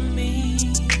inch of me.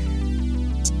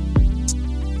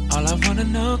 All I wanna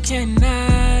know, can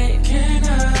I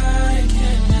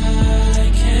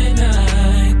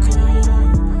go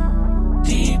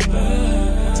deeper?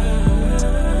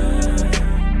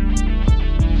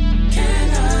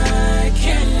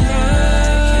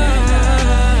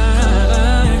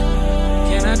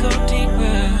 Can I go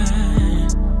deeper?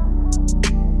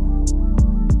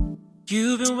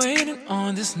 You've been waiting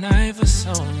on this night for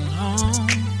so long.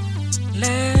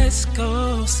 Let's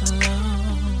go slow.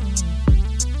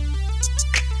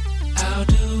 I'll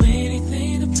do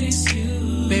anything to please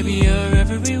you. Baby, your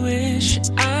every wish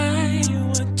I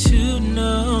want to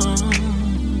know.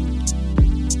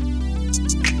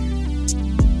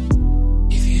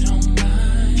 If you don't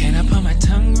mind, can I put my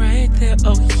tongue right there?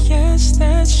 Oh yes,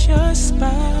 that's your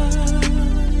spot.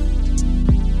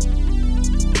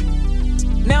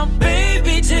 Now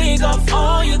baby, take off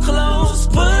all your clothes.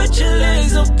 Put your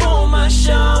legs up on my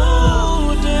shoulders.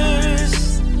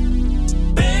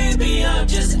 I'm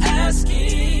just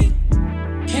asking,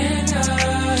 can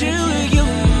I? Do you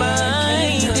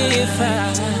mind if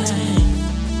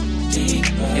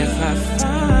I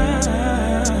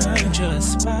find your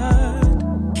spot?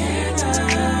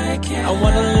 I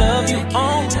wanna love you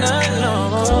all night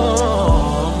long.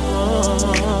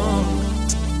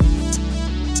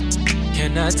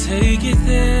 Can I take it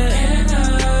there?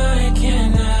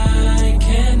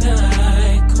 Can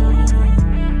I go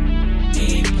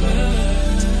deeper?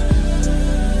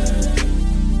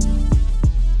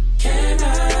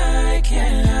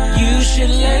 You should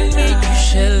let me.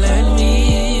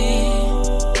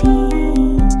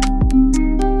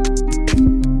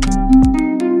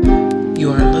 You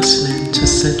are listening to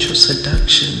Sensual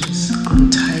Seductions on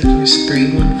Tigers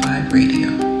 315 Radio.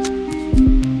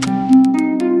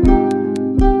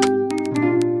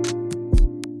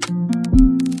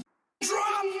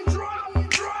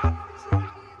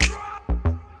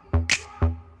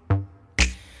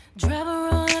 Driver,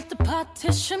 roll at the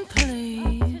partition,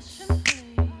 please.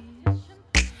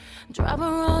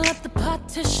 Driver, roll up the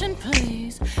partition,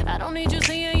 please. I don't need you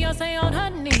seeing Yonsei on her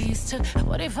knees. Took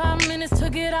 45 minutes to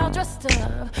get all dressed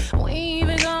up. We ain't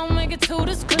even gonna make it to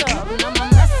this club. Now my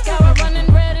mascara running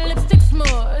red, lipstick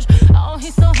smudge. Oh,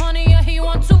 he's so honey, yeah, he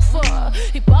want too far.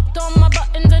 He popped on my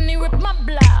buttons and he ripped my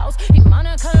blouse. He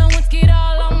Monica Lewinsky'd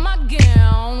all on my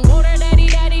gown. Whoa, that daddy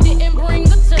didn't bring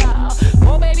the towel.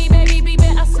 Whoa, baby,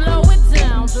 I slow it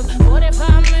down. Took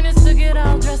 45 minutes to get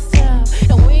all dressed up.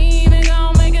 And we ain't even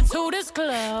gonna make it to this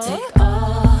club. Take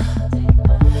all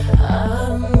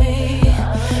of me.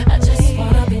 I just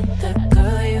wanna be the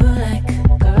girl you like.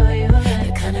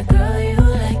 The kind of girl you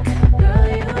like.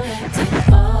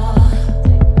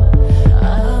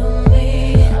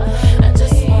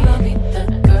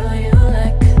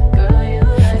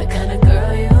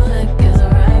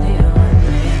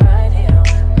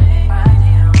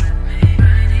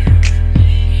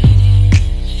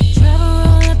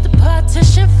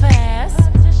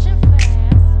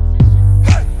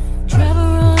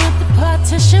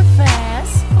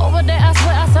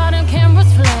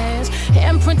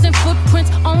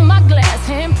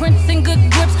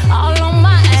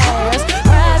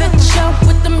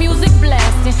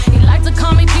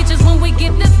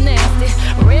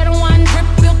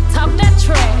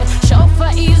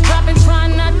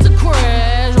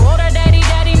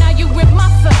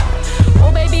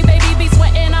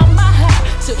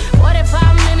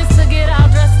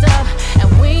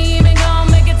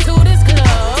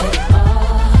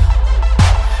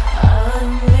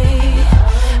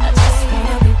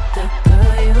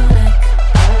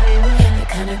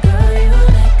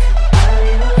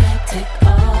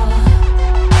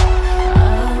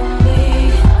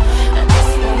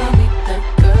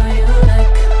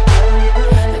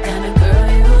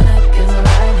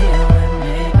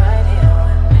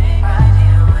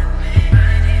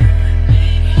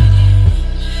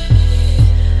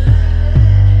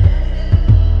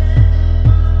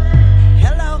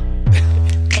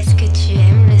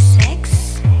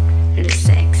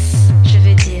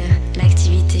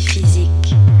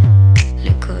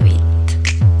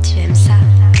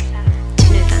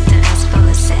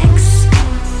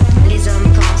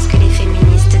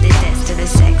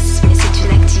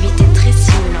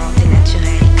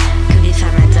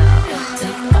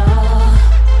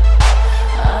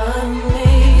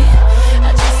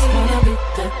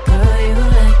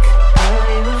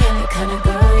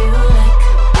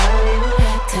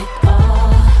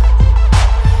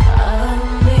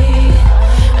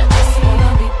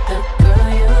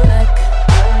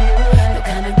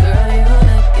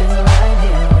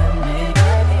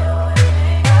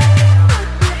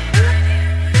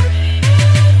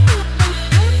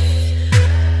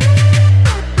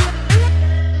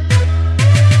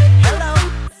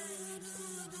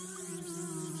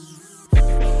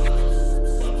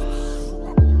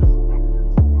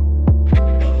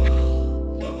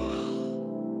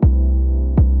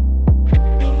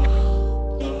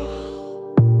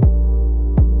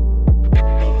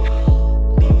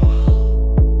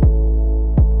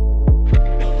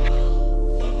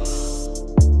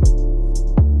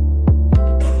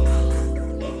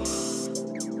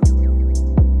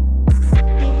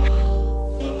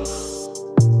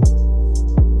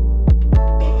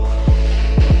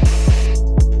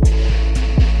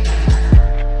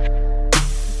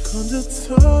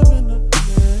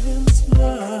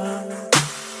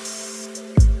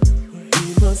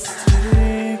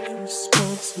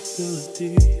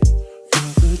 honesty for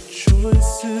the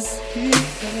choices he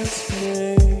has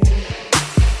made.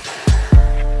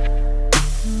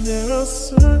 There are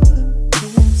certain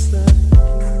things that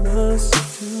he must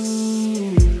do,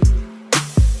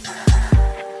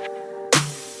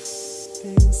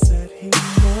 things that he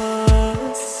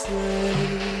must say.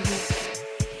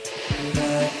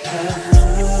 That I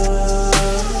love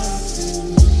you.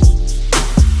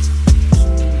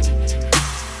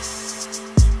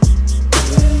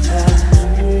 When I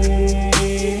need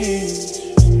you,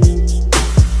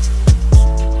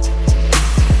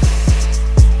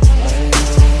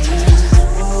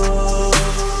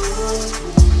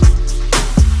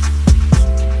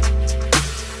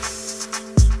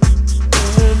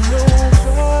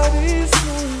 nobody's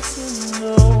going to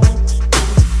know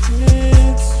if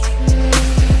it's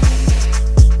true.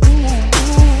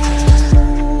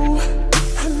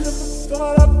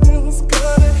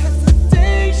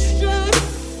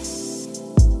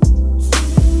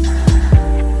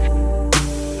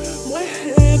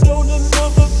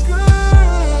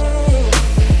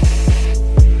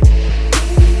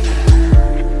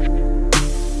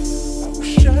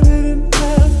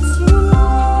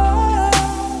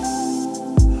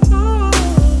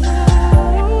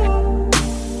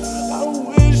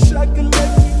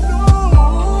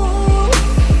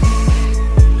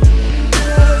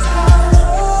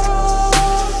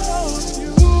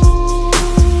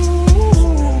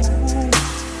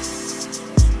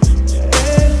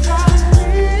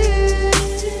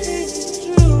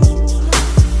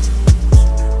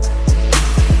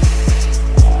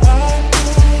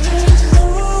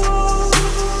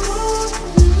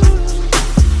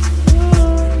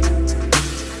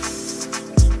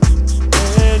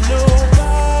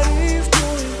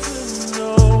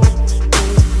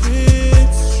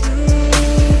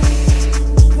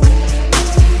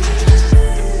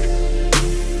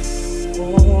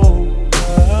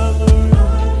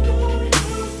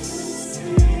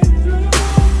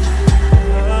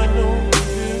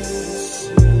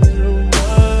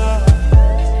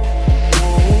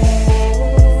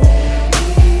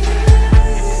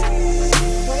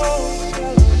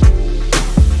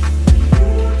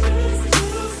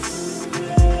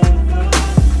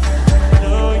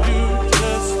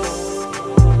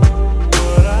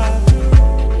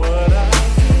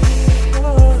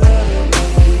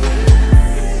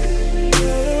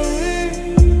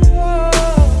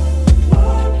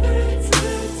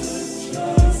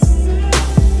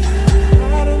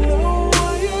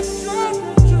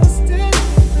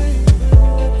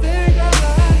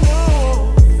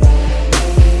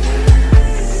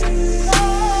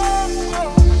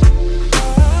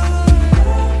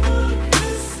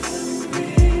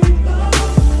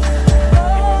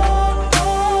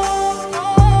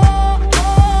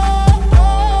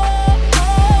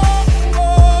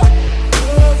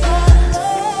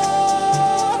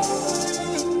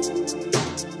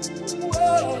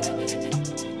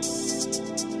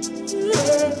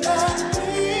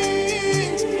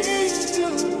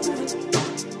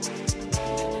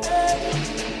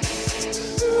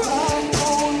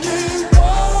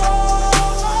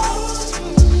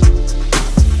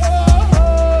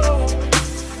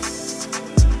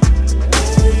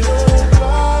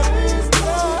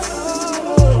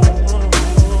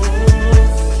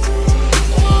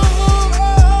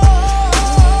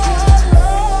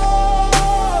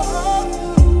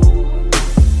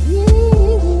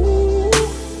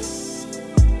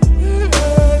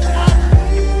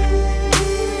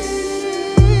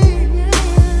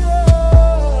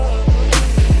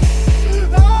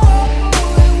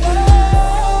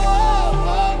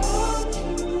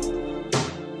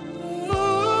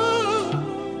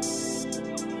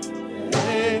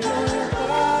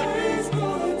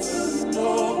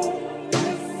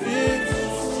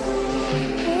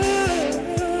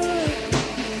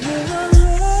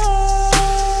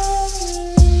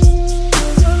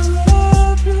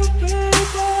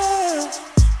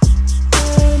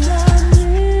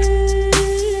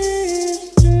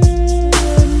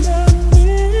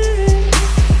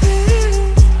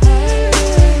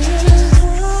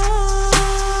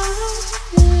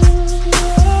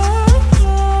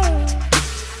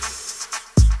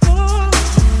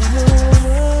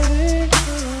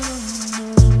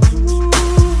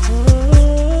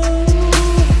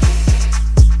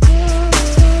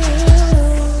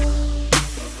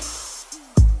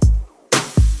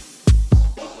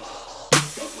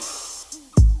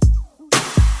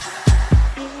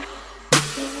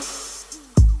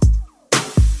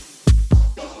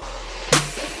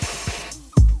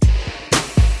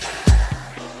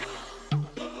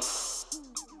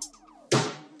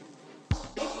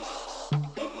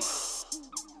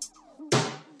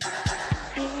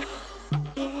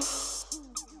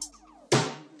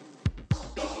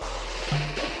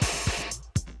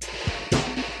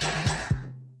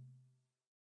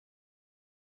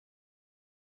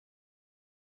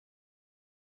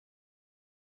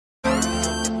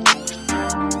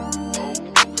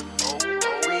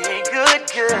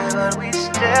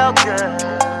 still good.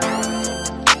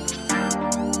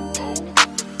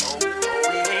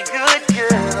 We ain't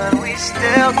good, but we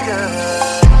still good.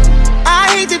 I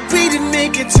hate that we didn't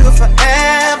make it to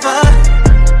forever.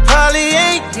 Probably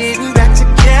ain't getting back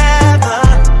together,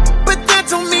 but that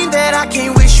don't mean that I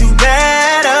can't wish you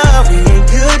better. We ain't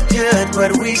good,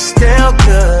 but we still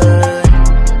good.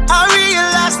 I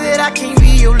realize that I can't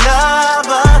be your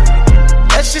lover.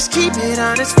 Let's just keep it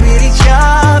honest with each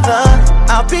other.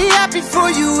 I'll be happy for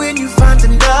you when you find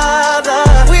another.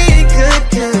 We ain't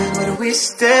good, but we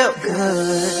still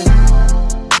good.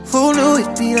 Who knew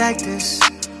it'd be like this?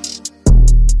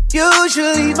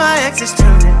 Usually my exes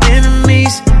turn to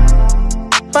enemies,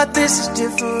 but this is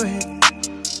different.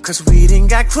 Cause we done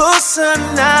got closer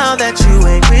now that you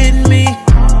ain't with me.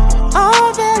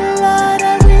 All that love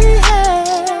that we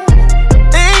had,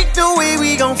 ain't no way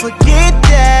we gon' forget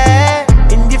that.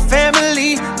 And your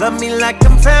family, love me like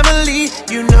I'm family.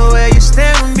 You know where you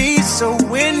stand with me. So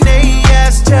when they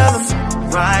ask, tell them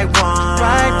right one,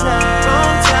 right place,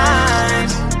 wrong time.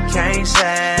 Can't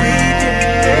say we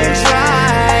didn't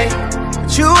try,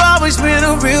 but you always been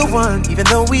a real one. Even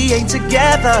though we ain't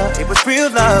together, it was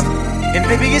real love, and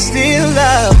baby it's still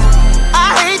love.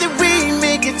 I hate that we ain't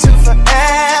make it to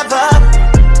forever.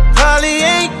 Probably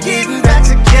ain't getting back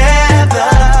together,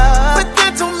 but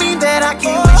that don't mean that I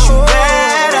can't wish you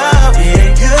better. We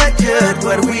ain't good,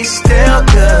 but we still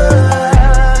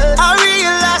good. I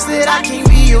realize that I can't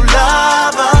be your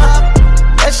lover.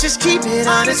 Let's just keep it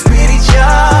honest with each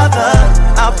other.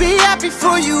 I'll be happy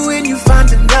for you when you find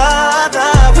another.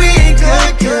 We ain't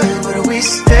good, but we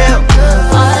still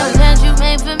good. All the plans you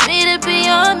made for me to be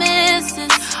your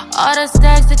missus, all the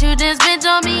stacks that you just spent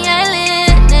on me ain't lit.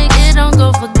 Nigga, don't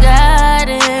go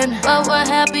forgotten, but we're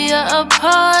happier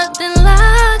apart than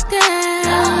locked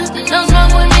in. Don't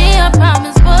smoke with me, I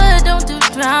promise, but don't do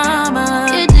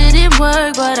drama. It didn't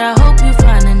work, but I hope you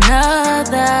find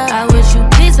another. I wish you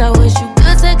peace, I wish you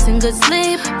good sex and good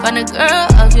sleep. Find a girl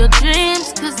of your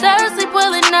dreams, cause I sleep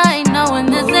well at night knowing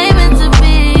this ain't meant to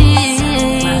be.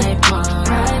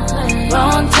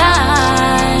 Wrong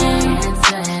time.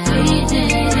 We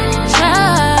didn't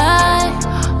try.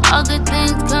 All good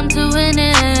things come to an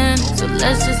end, so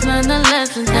let's just learn the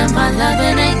lessons and find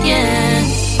loving again.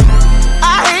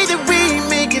 I hate that we ain't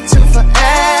make it to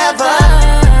forever.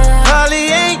 Probably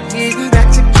ain't getting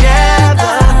back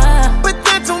together, but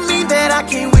that don't mean that I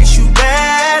can't wish you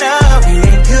better. We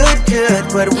ain't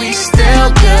good, but we still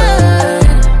good.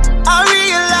 I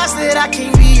realize that I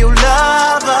can't be your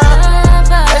lover.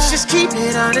 Let's just keep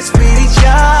it honest with each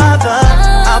other.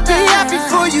 I'll be happy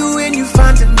for you when you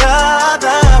find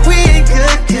another. We ain't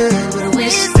good, but we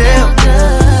still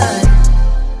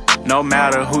good. No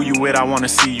matter who you with, I wanna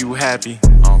see you happy.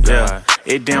 Yeah,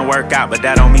 it didn't work out, but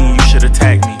that don't mean you should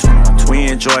attack me. We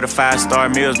enjoy the 5-star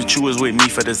meals, but you was with me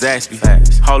for the Zaxby.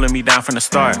 Holding me down from the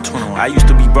start. I used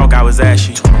to be broke, I was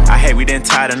ashy. I hate we didn't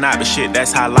tie the knot, but shit,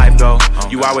 that's how life go.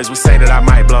 You always would say that I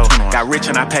might blow. Got rich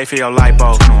and I pay for your light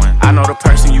bulb. I know the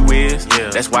person you is,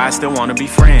 that's why I still wanna be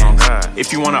friends.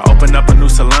 If you wanna open up a new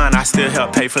salon, I still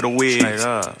help pay for the wigs.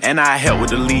 And I help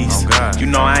with the lease. You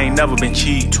know I ain't never been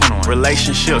cheap.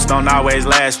 Relationships don't always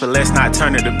last, but let's not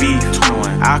turn it to beef.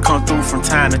 I'll come through from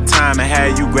time to time and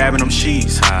have you grabbing them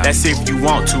sheets. That's if you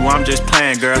want to, I'm just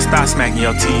playing, girl, stop smacking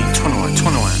your teeth.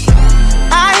 21.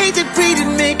 I hate that we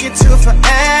didn't make it to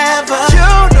forever. You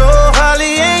know,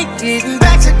 probably ain't getting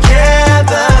back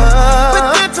together,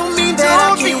 but that don't mean that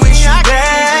I can't wish you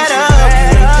better.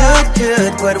 We ain't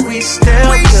good, but we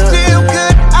still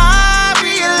good. I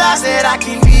realize that I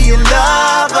can't be your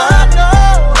lover.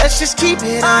 Let's just keep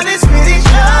it honest with each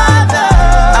other.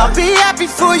 I'll be happy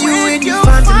for you when you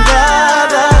find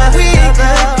another. We ain't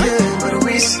good, but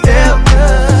we still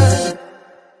good.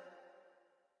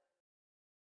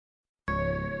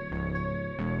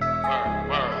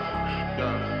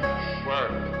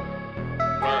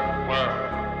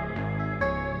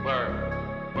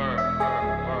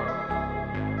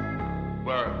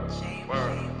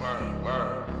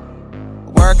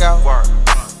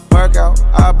 Workout,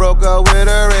 I broke up with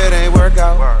her, it ain't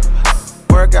workout.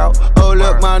 Workout, oh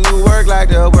look, my new work like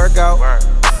the workout.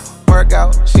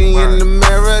 Workout, she in the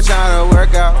mirror tryna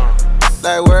work out.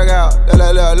 Like workout,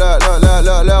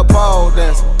 look, pole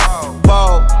dance,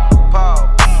 pole.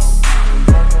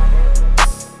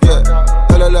 Yeah,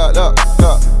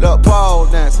 look, pole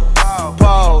dance,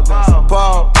 pole.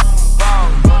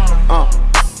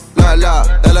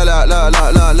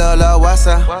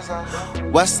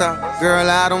 What's up? Girl,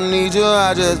 I don't need you,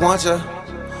 I just want you.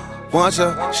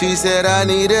 She said I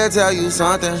need to tell you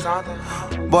something.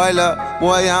 Boy, look,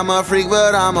 boy, I'm a freak,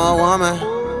 but I'm a woman.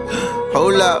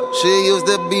 Hold up, she used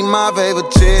to be my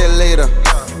favorite cheerleader.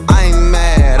 I ain't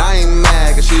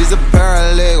mad, cause she's a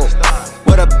paralegal.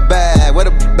 With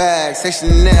a bag, say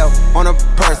Chanel on her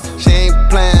purse. She ain't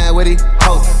playing with these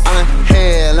hoes. I'm in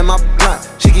hell in my blunt.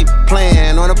 She keep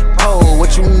playing on the pole.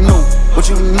 What you know,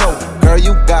 girl,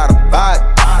 you got a vibe.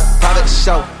 Private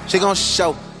show, she gon'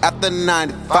 show. After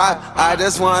 95, I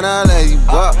just wanna lay you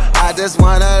up. I just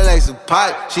wanna lace a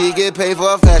pipe. She get paid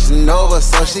for Fashion Nova,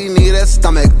 so she need a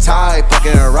stomach tight.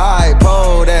 Fucking ride,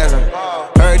 pole dancer.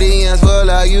 Her DMs full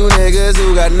of you niggas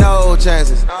who got no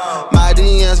chances. My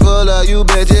DMs full of you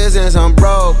bitches and some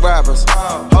broke rappers.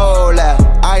 Hold that,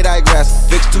 I digress.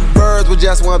 Fix two birds with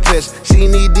just one pitch. She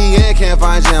need D and can't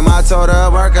find gym. I told her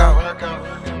work out.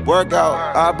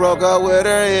 I broke up with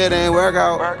her, it ain't work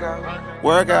out.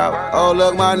 Oh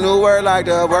look, my new word like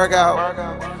the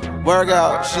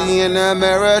workout. She in the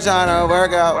mirror tryna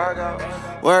work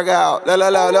out. La la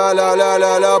la la la la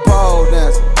la la pole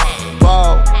dance.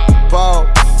 Pole.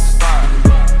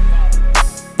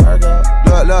 Work out.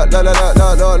 La la la la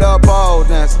la la la pole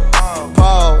dance.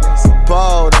 Pole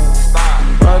dance.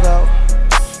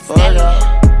 Work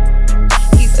out.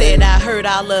 Said I heard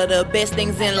all of the best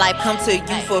things in life come to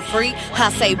you for free.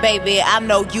 I say, baby, I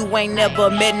know you ain't never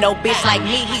met no bitch like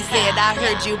me. He said, I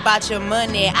heard you about your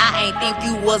money, I ain't think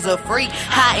you was a freak.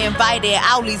 I invited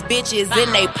all these bitches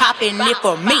and they popping it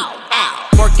for me.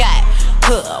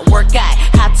 Work out.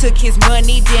 I took his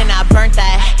money, then I burnt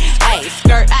that. Ayy,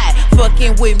 skirt out,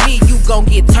 fucking with me, you gon'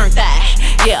 get turned out.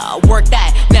 Yeah, work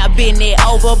that. Now bend it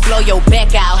over, blow your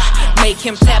back out. Make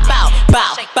him tap out,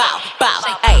 bow.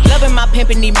 Ayy, loving my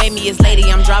pimpin', he made me his lady.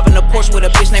 I'm driving a Porsche with a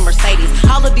bitch named Mercedes.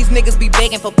 All of these niggas be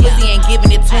begging for pussy, ain't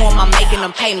giving it to him, I'm making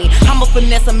them pay me. I'ma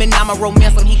finesse him and I'ma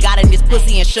romance him. He got in his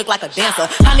pussy and shook like a dancer.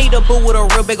 I need a boo with a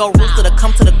real big old rooster to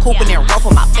come to the coop and then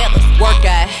ruffle my feathers. Work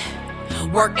out.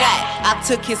 I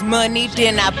took his money,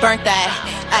 then I burnt that.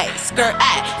 Ayy, skirt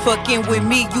out, fucking with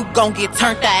me, you gon' get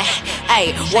turned out.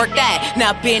 Ayy, work that.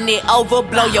 Now bend it over,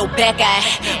 blow your back out.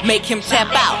 Make him tap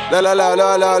out. La la la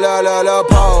la la la la la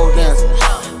pole dance.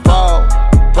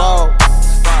 Pole.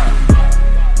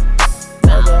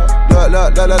 La la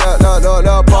la la la la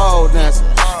la pole dance.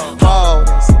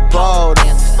 Pole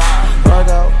dance. Work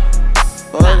out.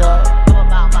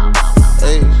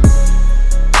 Hey.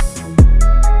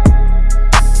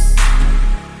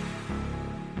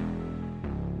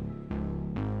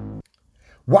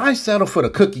 Why settle for the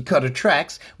cookie cutter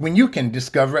tracks when you can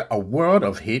discover a world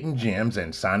of hidden gems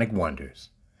and sonic wonders?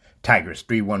 Tigress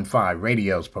 315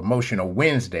 Radio's promotional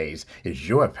Wednesdays is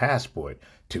your passport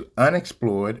to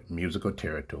unexplored musical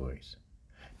territories.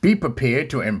 Be prepared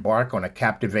to embark on a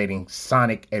captivating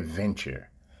sonic adventure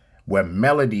where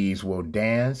melodies will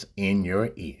dance in your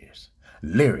ears,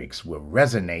 lyrics will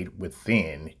resonate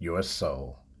within your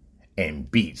soul, and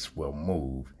beats will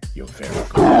move your very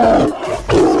core.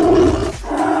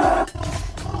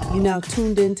 You now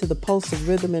tuned in to the pulse of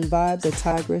rhythm and vibes at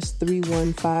Tigress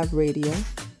 315 Radio.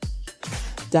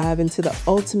 Dive into the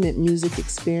ultimate music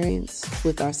experience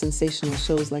with our sensational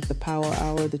shows like the Power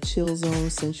Hour, the Chill Zone,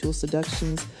 Sensual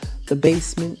Seductions, the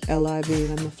Basement, LIV,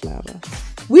 and the Flower.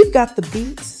 We've got the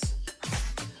beats.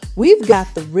 We've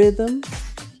got the rhythm.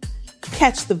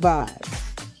 Catch the vibe.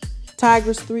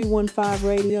 Tigress 315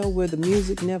 Radio, where the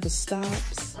music never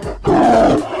stops.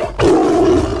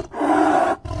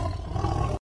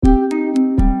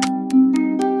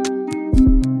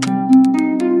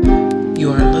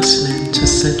 You are listening to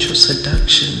Sensual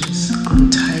Seductions on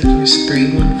Tigress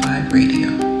 315 Radio.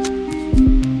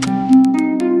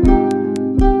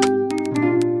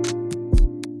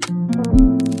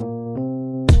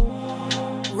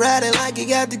 Ride it like you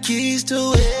got the keys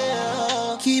to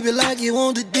it. Keep it like you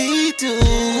want the D to.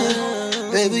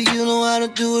 Baby, you know how to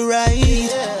do it right.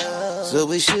 So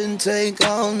we shouldn't take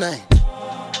all night.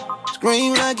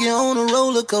 Scream like you're on a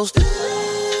roller coaster.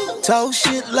 Talk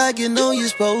shit like you know you're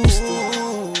supposed to.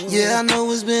 Yeah, I know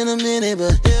it's been a minute,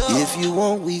 but if you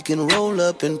want, we can roll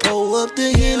up and pull up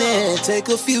the Henny. Take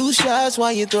a few shots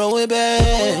while you throw it back.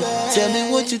 Tell me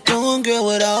what you doing, girl,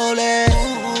 with all that.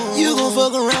 You gon'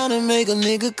 fuck around and make a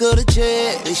nigga cut a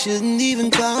check. They shouldn't even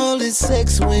call it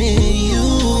sex when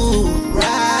you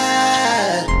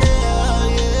ride.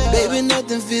 Baby,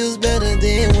 nothing feels better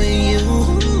than when you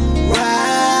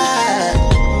ride.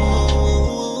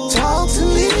 Talk to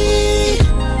me.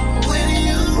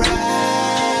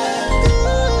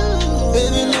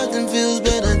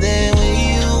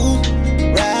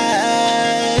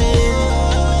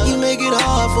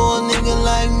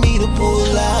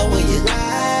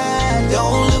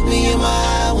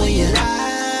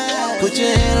 Put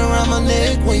your hand around my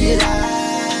neck when you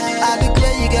ride. I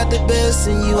declare you got got the best,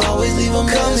 and you always leave a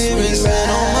mess. Come here and sit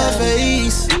on my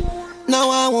face. Now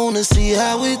I wanna see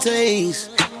how it tastes.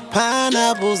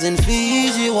 Pineapples and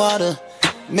Fiji water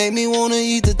make me wanna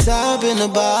eat the top and the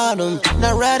bottom.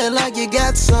 Now ride it like you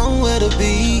got somewhere to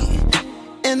be,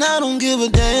 and I don't give a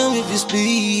damn if you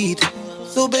speed.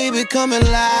 So baby, come and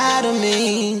lie to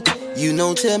me. You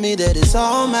know, tell me that it's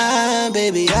all mine,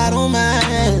 baby, I don't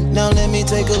mind. Now let me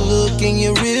take a look in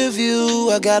your rear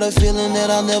view. I got a feeling that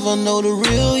I'll never know the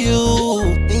real you.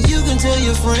 And you can tell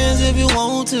your friends if you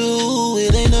want to.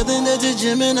 It ain't nothing that the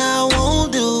gym and I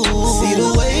won't do. See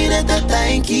the way that that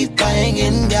thing keep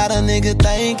banging, got a nigga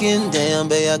thinking, damn,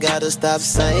 babe, I gotta stop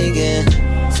singing.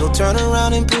 So turn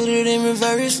around and put it in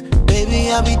reverse.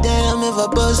 Baby, I'll be damned if I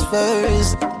bust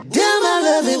first. Damn, I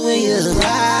love it when you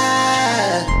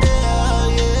ride.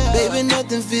 Baby,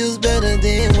 nothing feels better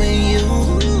than when you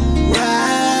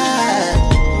ride.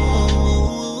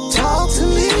 Talk to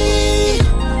me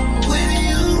when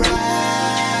you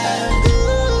ride.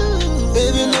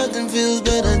 Baby, nothing feels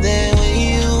better than when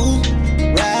you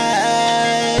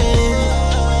ride.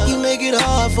 You make it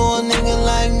hard for a nigga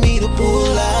like me to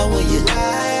pull out when you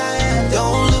ride.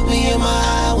 Don't look me in my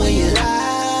eye when you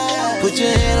ride. Put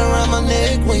your hand around my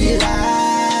neck when you ride.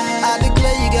 I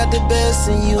declare you got the best,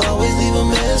 and you always leave a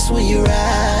mess when you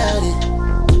ride it.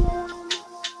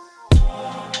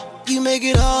 You make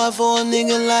it hard for a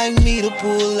nigga like me to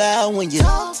pull out when you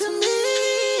talk to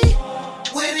me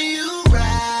when you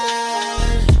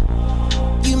ride.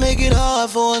 You make it hard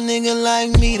for a nigga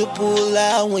like me to pull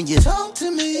out when you talk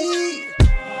to me.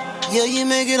 Yeah, you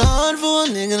make it hard for a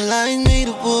nigga like me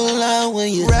to pull out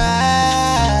when you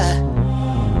ride.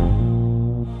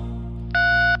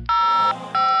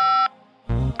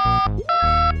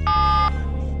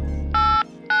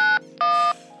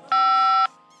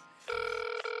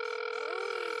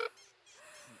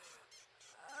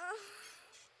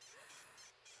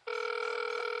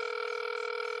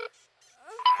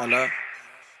 Hello? You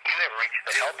have reached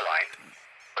the helpline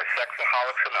for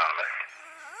Sexaholics Anonymous.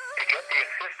 To get the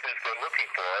assistance they're looking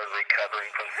for recovering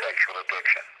from sexual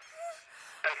addiction.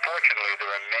 Unfortunately,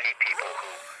 there are many people who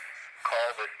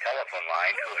call this telephone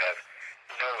line who have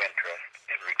no interest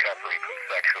in recovery from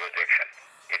sexual addiction.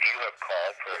 If you have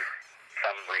called for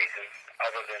some reason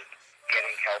other than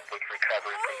getting help with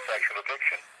recovery from sexual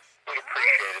addiction, we'd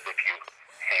appreciate it if you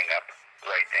hang up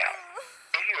right now.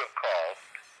 If you have called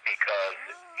because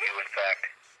you in fact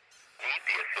need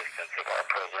the assistance of our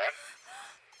program,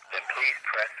 then please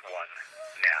press 1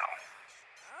 now.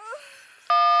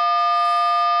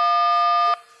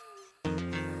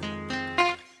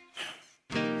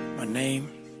 My name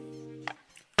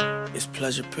is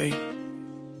Pleasure P,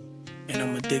 and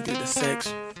I'm addicted to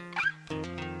sex.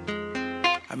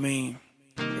 I mean,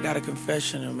 I got a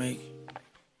confession to make,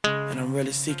 and I'm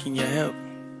really seeking your help.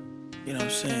 You know what I'm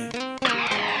saying?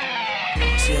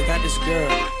 See, I got this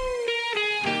girl,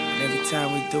 and every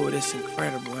time we do it, it's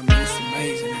incredible. I mean, it's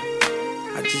amazing.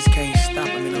 I just can't stop.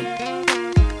 I mean,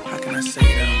 how can I say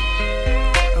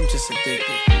it? I'm just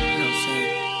addicted. You know what I'm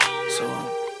saying? So,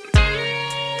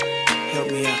 help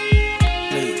me out,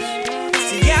 please.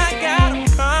 See, I got a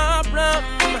problem,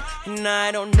 and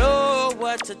I don't know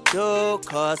what to do,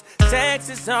 'cause sex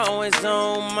is always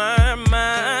on my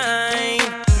mind.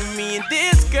 Me and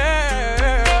this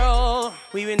girl,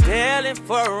 we've been dealing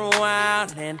for a while,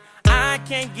 and I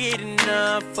can't get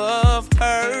enough of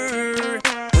her.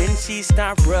 When she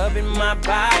start rubbing my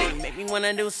body, make me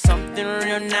wanna do something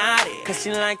real naughty. 'Cause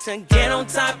she like to get on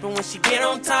top, and when she get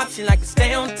on top, she like to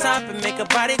stay on top and make her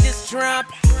body just drop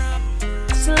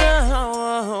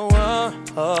slow.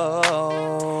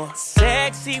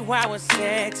 Sexy while we're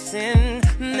sexing,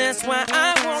 that's why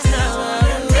I wanna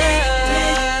love.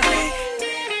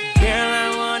 Girl, I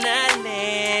wanna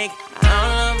lick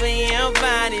all over your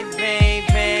body,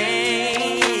 baby.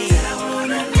 I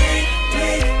wanna lick.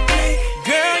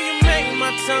 Girl, you make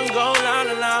my tongue go la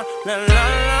la la la la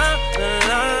la la la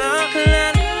la.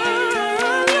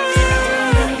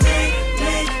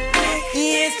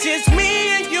 It's just me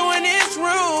and you in this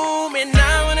room, and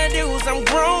I wanna do some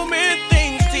grown man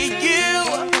things to you.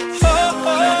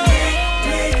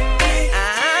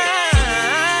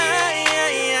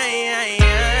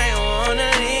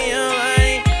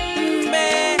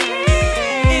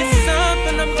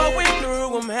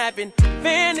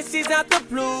 Fantasies out the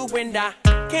blue, and I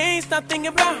can't stop thinking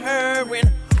about her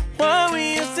and what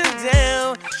we used to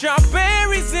do.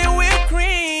 Strawberries and whipped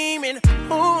cream, and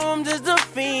I'm just a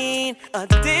fiend,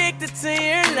 addicted to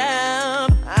your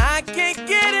love. I can't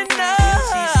get enough.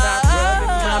 She start rubbing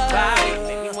my body,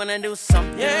 make me wanna do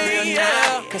something real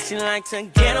naughty. 'Cause she like to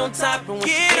get on top, and when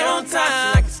she get on top, she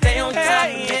like to stay on top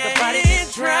and make her body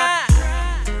just drop.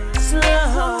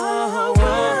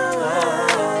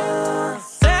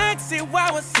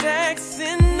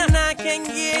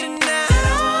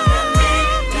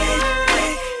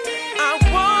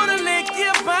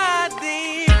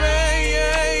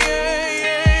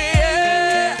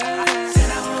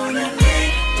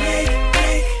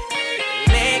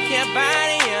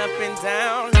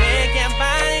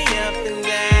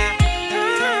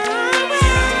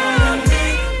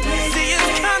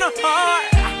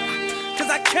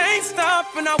 can't stop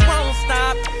and I won't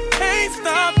stop. Can't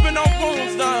stop and I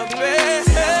won't stop,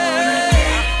 baby.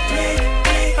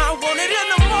 I want it in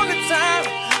the morning time.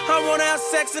 I wanna have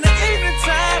sex in the evening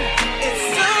time. It's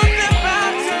something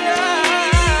about your love.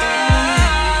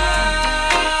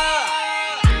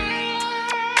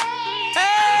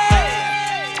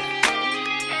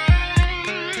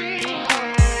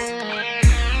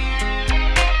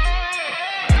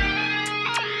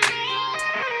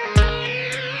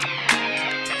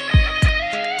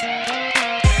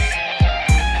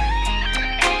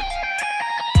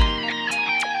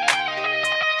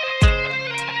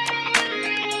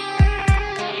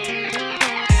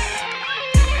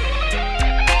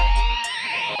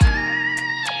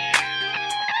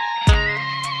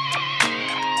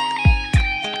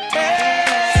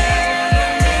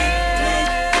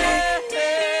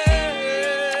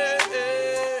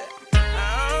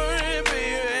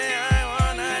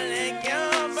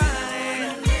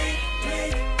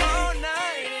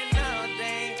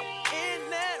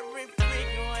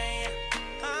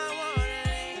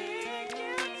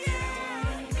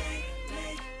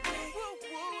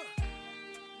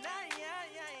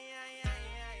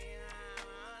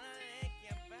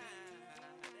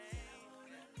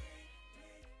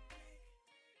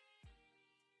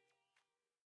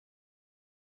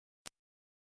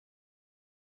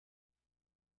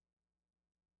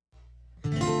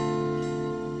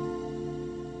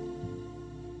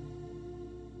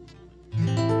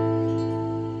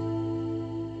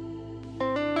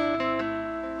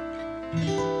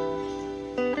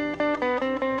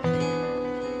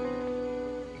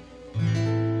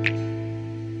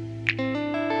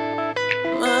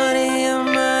 Maria,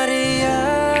 Maria,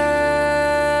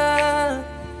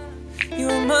 you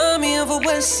remind me of a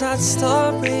West Side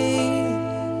Story.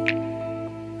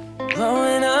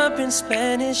 Growing up in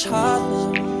Spanish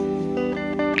Harlem,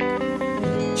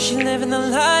 she living the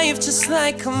life just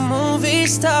like a movie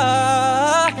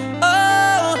star.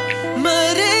 Oh,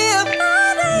 Maria,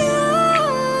 Maria,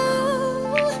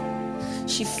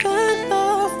 she fell in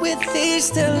love with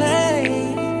East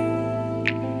LA.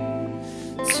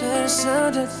 To the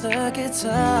sound of the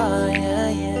guitar, yeah,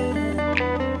 yeah.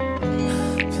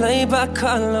 Played by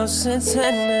Carlos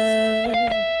Santana.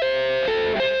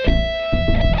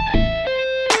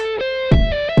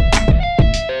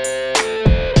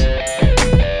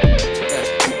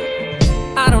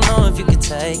 I don't know if you could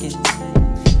take it.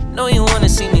 No, you wanna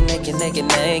see me naked, naked,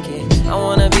 naked. I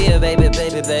wanna be a baby,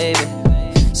 baby, baby.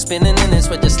 Spinning in this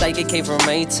with just like it came from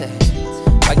Maytag.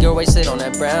 Like your wasted on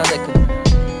that brown liquor.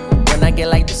 When I get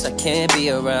like this, I can't be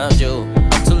around you.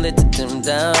 I'm too lit to dim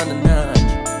down the notch.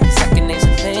 Cause I can name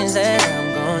some things that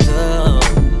I'm gonna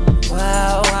do.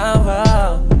 Wow, wow,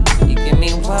 wow. You give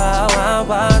me wow, wow,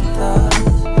 wow thoughts.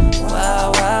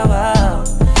 Wow, wow, wow.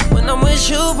 When I'm with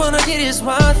you, wanna get is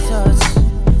wild thoughts.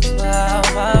 Wow,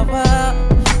 wow, wow.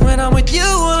 When I'm with you,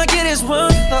 all I get is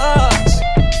one thoughts.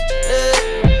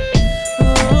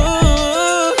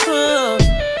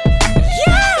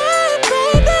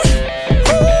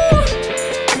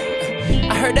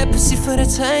 For the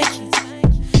taking.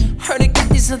 Heard it got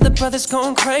these other brothers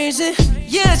going crazy.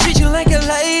 Yeah, treat you like a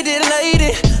lady,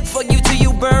 lady. Fuck you till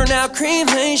you burn out,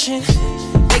 cremation.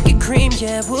 Make it cream,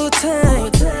 yeah, Wu-Tang.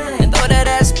 And throw that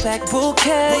ass back,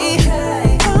 bouquet.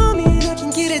 Call me and I can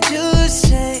get it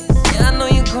juicy. Yeah, I know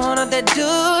you going on that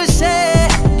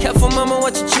juicy. Careful, mama,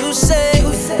 what you say.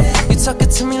 You talking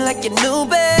to me like you new,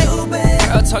 babe.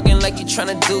 Girl talking like you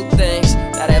tryna do things.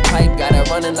 Got that pipe, got her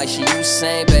running like she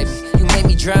Usain, baby. You made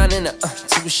me drown in a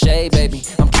touche, baby.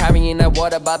 I'm carrying that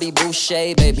water, Bobby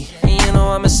Boucher, baby. And you know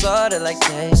I'm a slaughter like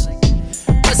this.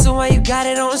 But so why you got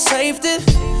it on safety?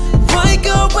 Why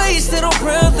go wasted on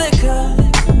real liquor?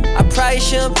 I probably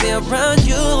shouldn't be around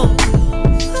you.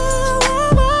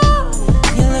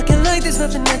 You're looking like there's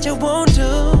nothing that you won't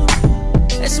do.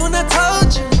 That's when I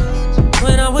told you.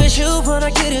 When I wish you, what I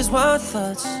get is wild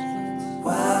thoughts.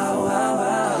 Wow, wow,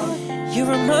 wow. You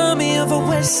remind me of a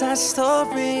West Side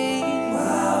Story.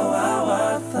 Wow, wow,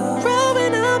 wow thoughts.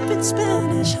 Growing up in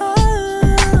Spanish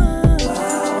Harlem.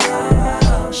 Wow, wow,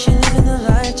 wow. She living the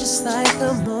life just like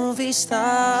a movie star.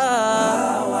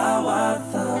 Wow, wow, wow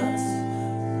thoughts.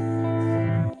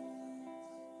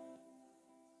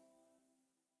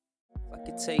 If I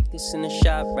could take this in a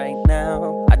shot right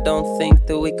now, I don't think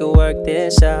that we could work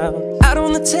this out. Out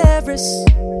on the terrace,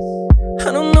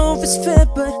 I don't know if it's fair,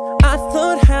 but I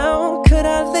thought, how could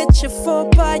I let you fall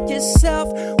by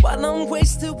yourself while I'm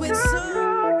wasted with some?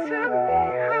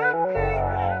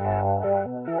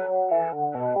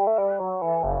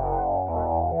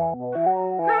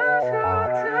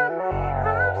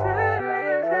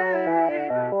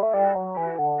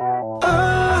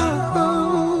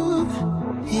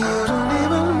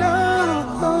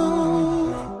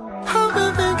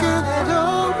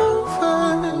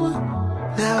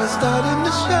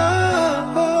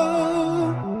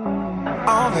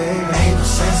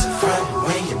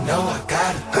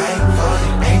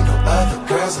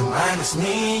 girls of mine, it's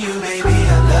me and you, baby,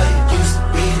 I love you. Used to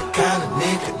be the kind of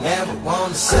nigga never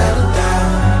wanna settle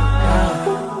down.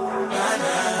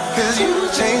 Cause you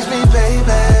changed me,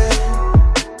 baby.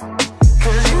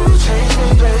 Cause you changed me,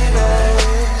 baby.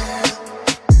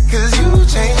 Cause you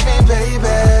changed me,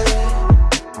 baby.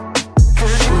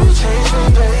 Cause you changed me,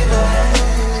 baby.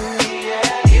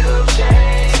 Yeah, you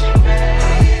changed me,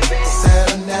 baby. Said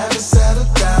I'll never settle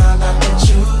down. I met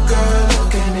you, girl,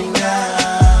 look at me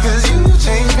now. Cause you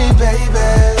changed me, baby.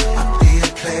 I'll be a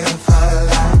player for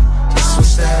life. Just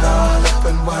switch that all up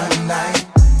in one night.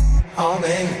 Oh,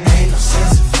 baby, ain't no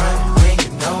sense in front when you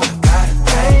know I got a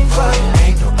thing for you.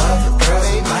 Ain't no other girls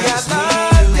in my life. Me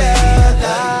and you, baby, I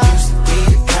love you. Used to be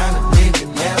the kind of nigga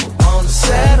never wanna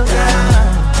settle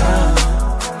down.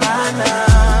 I know.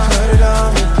 Put it on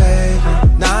me, baby.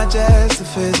 Not just the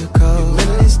physical. You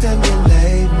mentally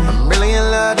stimulate me. I'm really in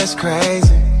love, that's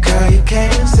crazy. Girl, you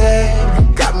can't say.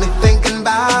 Got me thinking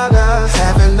about us,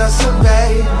 having us some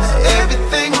babies.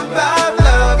 Everything about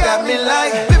love got me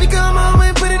like, baby, come on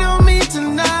and put it on me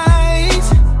tonight.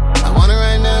 I want it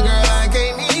right now, girl, I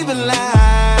can't even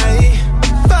lie.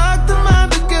 Fuck them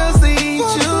other girls, they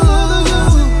ain't you.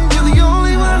 You're the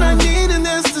only one I need and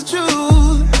that's the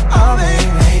truth. Oh, baby,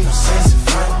 ain't no sense in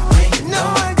front when you know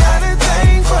I got a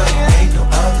thing for you. Ain't no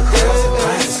other girls in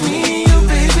mine, it's me and you,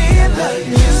 baby, I love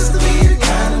you. Used to be the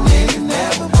kind of nigga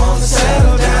never wanna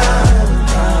settle down.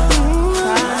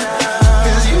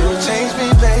 Cause you changed me,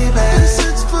 baby. Been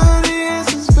searching for the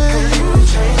answers, baby. You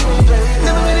changed me, baby.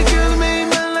 Never met a girl that made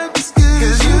my life as good.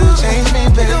 Cause you changed me,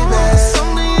 baby. You don't want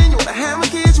something, you wanna have my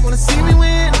kids, you wanna see me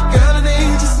win. Girl, it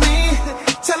ain't just me.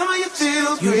 Tell them how you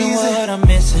feel, You crazy. know what I'm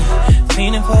missing,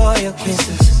 feeling for your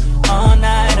kisses. All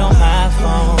night on my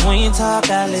phone, when you talk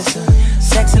I listen.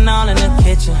 Sexing all in the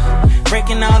kitchen,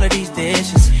 breaking all of these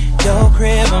dishes. Your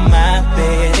crib or my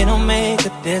bed, it don't make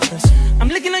a difference. I'm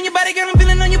looking on your body, girl, I'm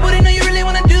feeling on your booty. Know you really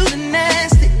wanna do the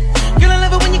nasty. Girl, I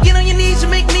love it when you get on your knees, you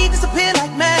make me disappear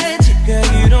like magic. Girl,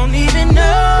 you don't even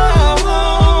know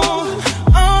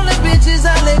all the bitches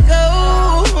I let go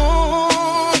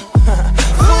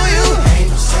for you. Ain't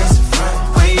no sense in front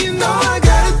when you know I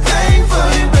got a thing for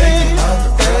you, baby.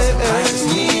 It's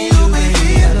me and you, baby,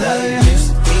 I love you. Used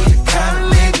to be the kind of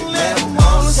nigga never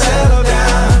wanna settle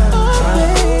down.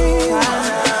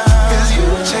 Cause you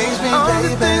changed me, baby. All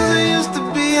the things I used to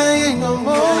be, I ain't no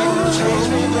more. You changed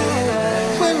me, baby.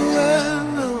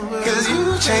 Cause you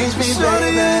changed me, baby. Shorty,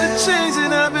 you're the change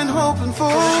that I've been hoping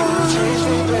for. You changed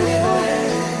me, baby.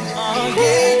 Oh,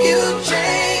 yeah, you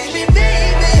changed me,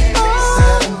 baby.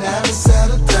 Said I'll never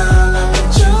settle down. I met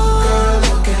you, girl,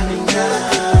 look at me now.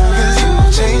 Cause you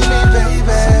changed me,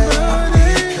 baby. I'll be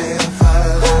a player for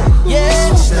life.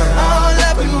 Yeah, all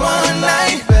up in one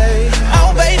night. Oh,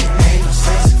 baby, Ain't no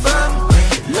sense in front when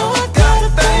you know I got a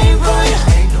thing for you.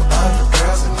 Ain't no other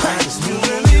girls in mine, it's me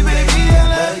and you, baby, I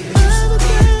love you. Used to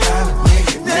be the kind of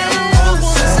nigga never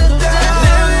wanna settle down.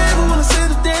 Never wanna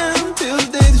settle down till the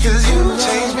day that cause you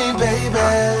changed me, baby.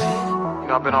 You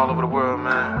know, I've been all over the world,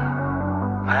 man.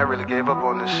 I had really gave up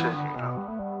on this shit, you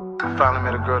know. I finally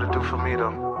met a girl to do for me,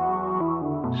 though.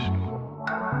 Shit.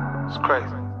 It's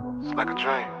crazy. It's like a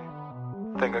dream.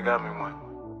 I think I got me one.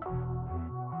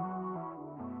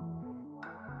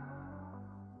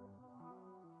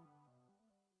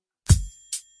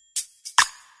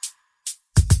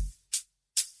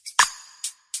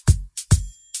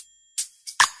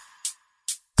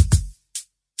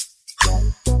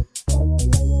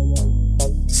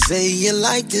 Say you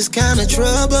like this kind of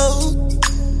trouble.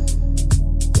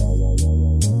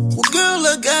 Well, girl,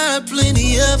 I got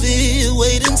plenty of it.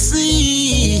 Wait and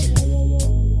see.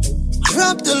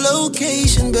 Drop the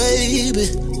location, baby.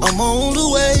 I'm on the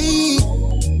way.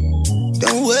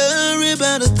 Don't worry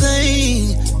about a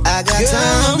thing. I got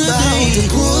time today to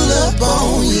pull up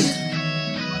on you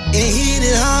and hit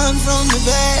it hard from the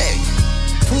back.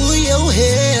 Pull your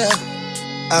hair.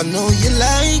 I know you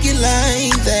like it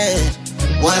like that.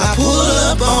 When I pull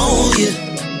up on you,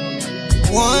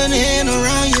 one hand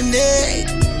around your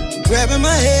neck, grabbing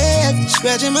my head,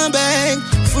 scratching my back,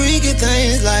 freaky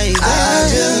things like that.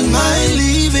 I just might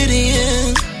leave it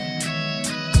in.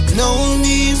 No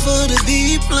need for the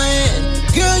deep plan.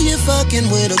 Girl, you're fucking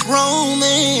with a grown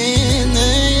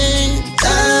man.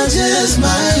 I just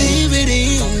might leave it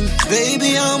in.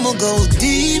 Baby, I'ma go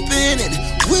deep in it.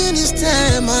 When it's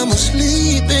time, I'ma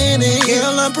sleep in it.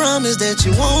 Girl, I promise that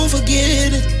you won't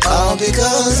forget it. All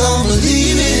because I'ma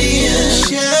leave it in.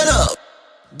 Shut up.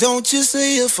 Don't you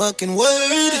say a fucking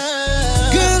word.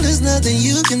 Girl, there's nothing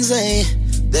you can say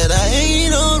that I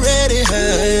ain't already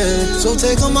heard. So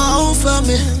take them off of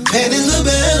me. Panties are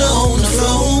better on the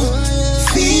floor.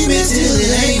 feed me till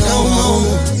it ain't no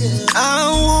more. I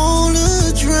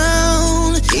wanna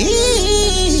drown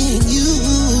in you.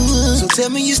 So tell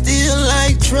me you still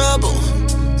like trouble.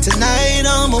 Tonight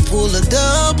I'ma pull a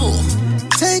double.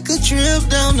 Take a trip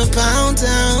down to Pound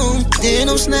Town. Then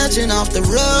I'm snatching off the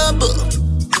rubber.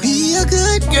 Be a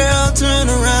good girl, turn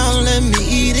around, let me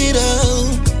eat it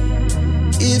up.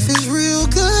 If it's real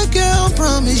good, girl,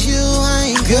 promise you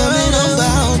I ain't coming. I'm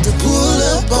about to pull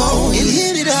up on you and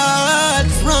hit it hard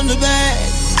from the back.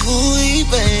 Ooh,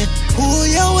 baby, pull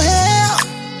your hair.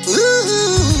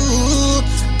 Ooh,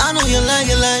 I know you like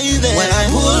it like that. When I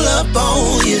pull up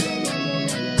on you,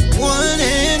 one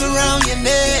hand around your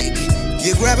neck,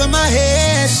 you're grabbing my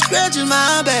head, scratching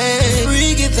my back,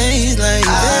 freaky things like that.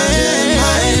 I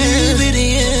might leave it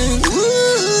in.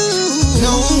 Ooh,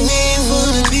 no need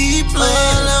for the be playing.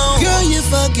 Girl, you're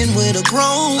fucking with a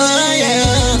grown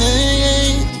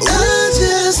man. I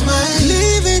just might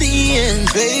leave it in.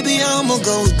 Baby, I'ma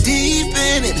go deep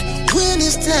in it. When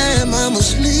it's time, I'ma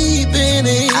sleep in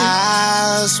it.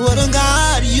 I swear to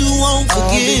God, you won't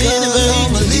forget it, baby.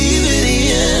 I'ma leave it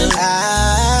in.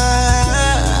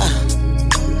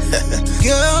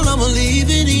 Girl, I'ma leave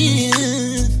it in.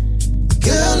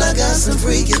 Girl, I got some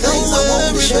freaky things I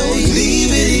want to show you.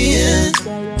 Leave it in.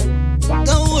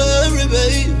 Don't worry,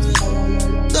 baby.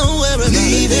 Don't worry,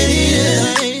 leave it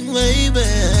in, baby.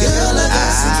 Girl, I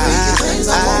got some freaky things I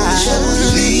want to show you.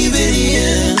 Leave it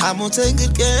in. I'm gonna take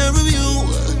good care of you.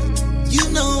 You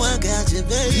know I got you,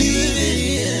 baby. Leave it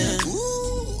in.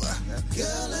 Ooh,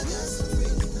 girl, I got some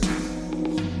freaky things.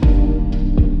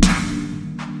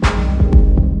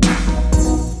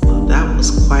 Well, that was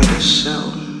quite a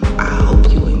show. I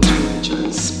hope you enjoyed your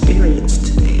experience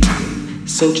today on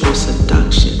Sensual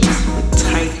Seduction with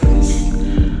Tigress.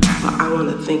 Well, I want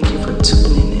to thank you for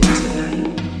tuning in tonight,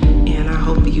 and I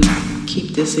hope you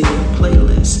keep this in your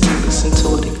playlist and listen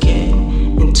to it again,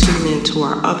 and tune in to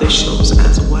our other shows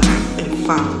as well, and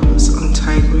follow us on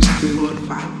Tigress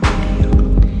 315 Radio.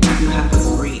 You have a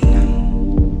great night.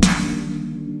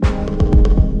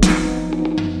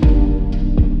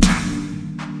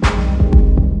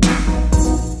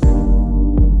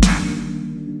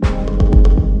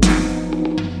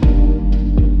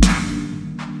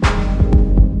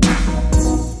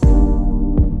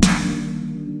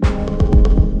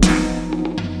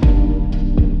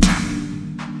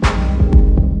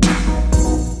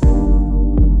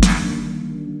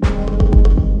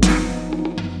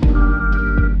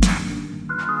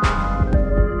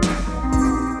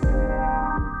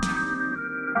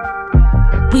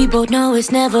 We both know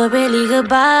it's never really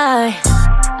goodbye.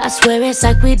 I swear it's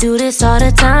like we do this all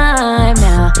the time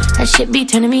now. That shit be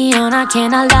turning me on, I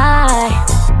cannot lie.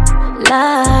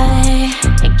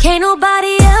 And can't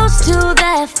nobody else do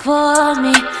that for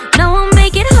me. No one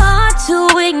make it hard to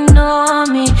ignore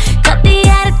me. Got the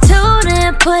attitude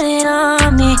and put it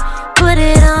on me. Put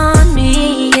it on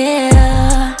me,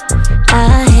 yeah.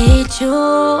 I hate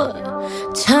you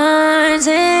turns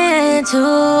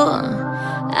into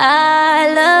I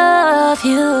love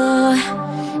you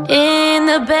in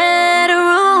the bedroom.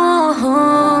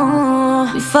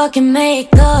 We fucking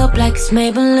make up like it's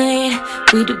Maybelline.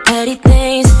 We do petty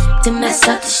things to mess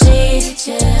up the sheets.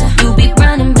 You be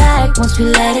running back once we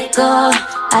let it go.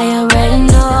 I already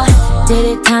know, did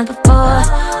it time before.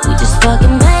 We just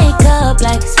fucking make up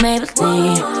like it's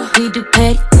Maybelline. We do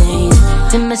petty things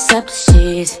to mess up the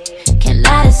sheets. Can't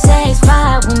lie to say it's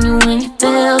fine when you in your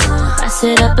feels. I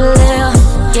sit up a little,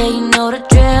 yeah, you know the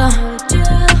drill.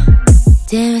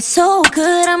 Damn, it's so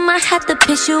good, I might have to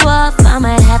piss you off. I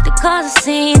might have to cause a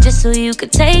scene just so you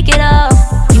could take it off.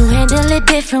 You handle it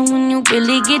different when you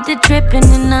really get the dripping,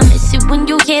 and I miss it when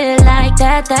you hit it like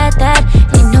that.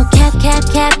 Ain't no cap,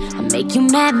 I make you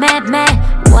mad.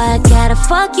 Why I gotta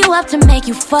fuck you up to make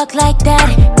you fuck like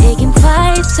that? Taking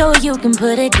fights so you can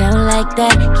put it down like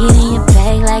that. Get in your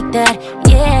bag like that,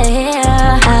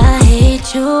 yeah. I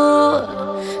hate you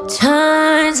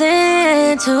turns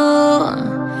into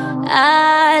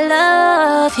I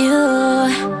love you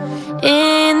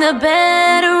in the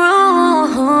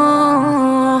bedroom.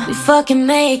 We fucking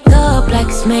make up like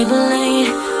it's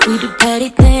Maybelline. We do petty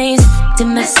things to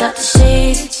mess up the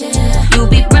sheets. You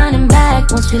be running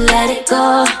back once we let it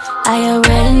go. I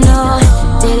already know,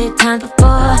 did it time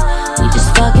before. We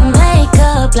just fucking make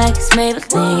up like it's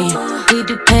Maybelline. We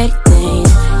do petty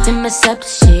things to mess up the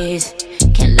sheets.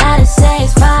 Can't lie to say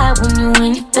it's fine when you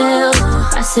in your feels.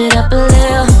 I sit up a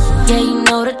little, yeah, you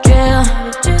know the drill.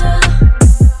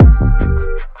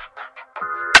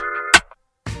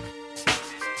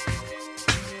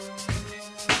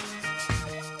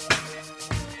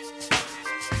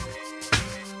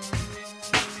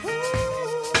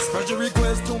 Spread your request.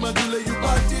 to my girl, you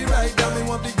party right down. Me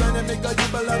want the grind and make a you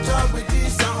ball a job with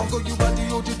this sound. Go you body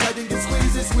out, you tight and get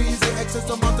squeezy. Excess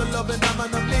amount of love and I'm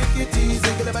gonna make it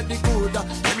easy. Girl, about the good,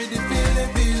 give me the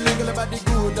feeling. Girl, about the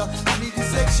good, I need the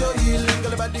sexual healing.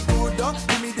 Girl, about the good,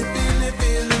 give me the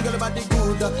feeling. Girl, about the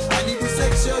good, I need the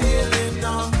sexual healing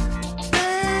now.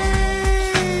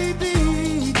 Baby,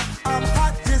 I'm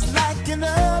hot just like an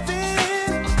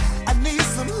oven. I need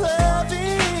some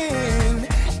loving.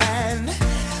 And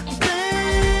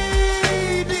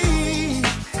baby,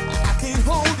 I can't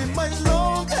hold it much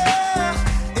longer.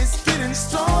 It's getting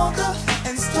stronger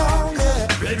and stronger.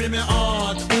 Baby, me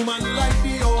heart, woman like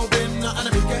the oven. And I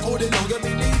make it hold it longer,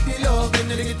 me need the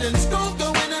loving. And it getting stronger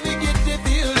when I get the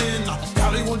feeling.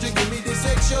 Darling, won't you give me the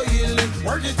sexual healing?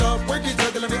 Work it up, girl,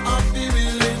 let me off the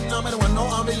reeling. I'm the one, no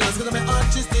ambulance, cause I'm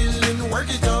heart is stealing. Work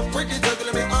it up, girl,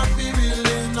 let me off the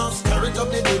reeling. Now stir it up,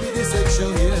 the baby, the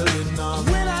sexual healing now.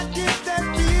 When I get that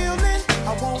feeling, I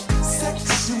want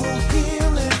sexual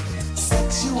healing.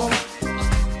 Sexual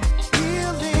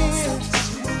healing.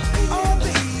 Oh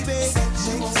baby,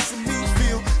 makes me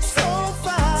feel so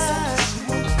fine.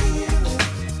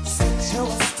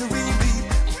 Helps to relieve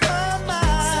my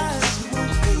mind.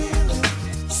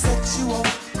 Sexual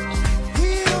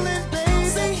healing,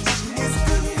 baby, is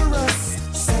good for us.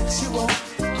 Sexual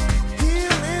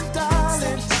healing,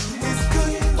 darling, is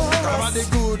good for us. Girl, about the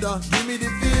good, give me the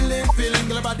feeling,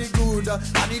 girl, about the good.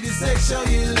 I need the sexual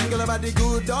healing, girl, about the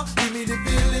good. Give me the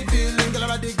feeling, girl,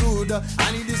 about the good.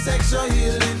 I need the sexual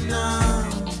healing now.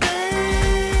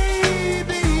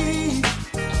 Baby,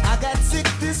 I got sick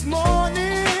this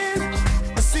morning.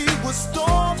 A sea was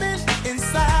storming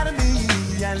inside of me,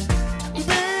 and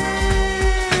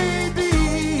baby,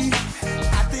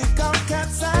 I think I'm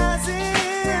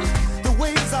capsizing. The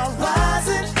waves are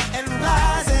rising and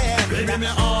rising. Baby, me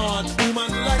heart,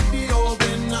 woman like the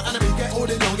oven. And I make it hold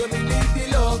it longer, me need the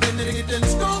loving. And it getting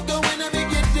stronger when I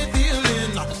get the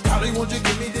feeling. Darling, won't you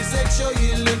give me the sexual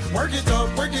healing? Work it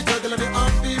up, girl, let me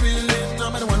off the reeling.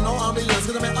 I'm the one, no ambulance,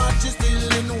 cause I'm heart is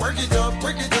stealing. Work it up,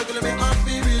 girl, let me off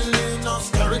the reeling. Now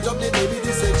stir it up, the baby,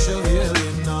 the sexual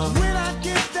healing now. When I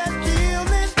get that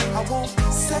feeling, I want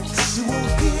sexual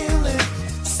healing.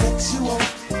 Sexual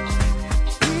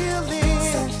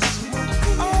healing.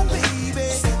 Oh baby,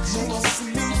 makes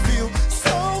me feel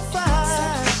so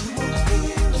fine.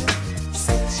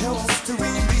 Helps to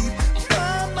relieve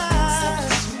my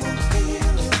mind.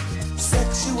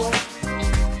 Sexual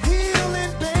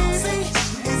healing, baby,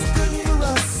 is good for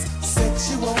us.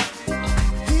 Sexual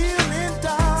healing,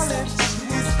 darling,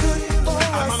 is good for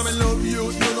us. I'm gonna love you,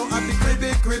 you know I'm the cribby.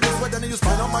 Sweat and you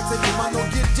spine on my tape, man, don't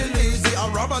get you lazy. I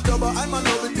rub a double, I'm in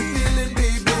love with the feeling,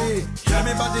 baby. Tell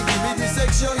me about the, give me the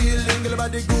sexual healing, girl,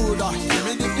 about the good. Give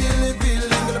me the feeling,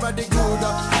 girl, about the good. I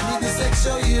need the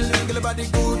sexual healing, girl, about the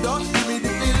good. Give me the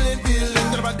feeling,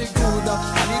 girl, about the good.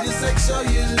 I need the sexual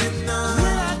healing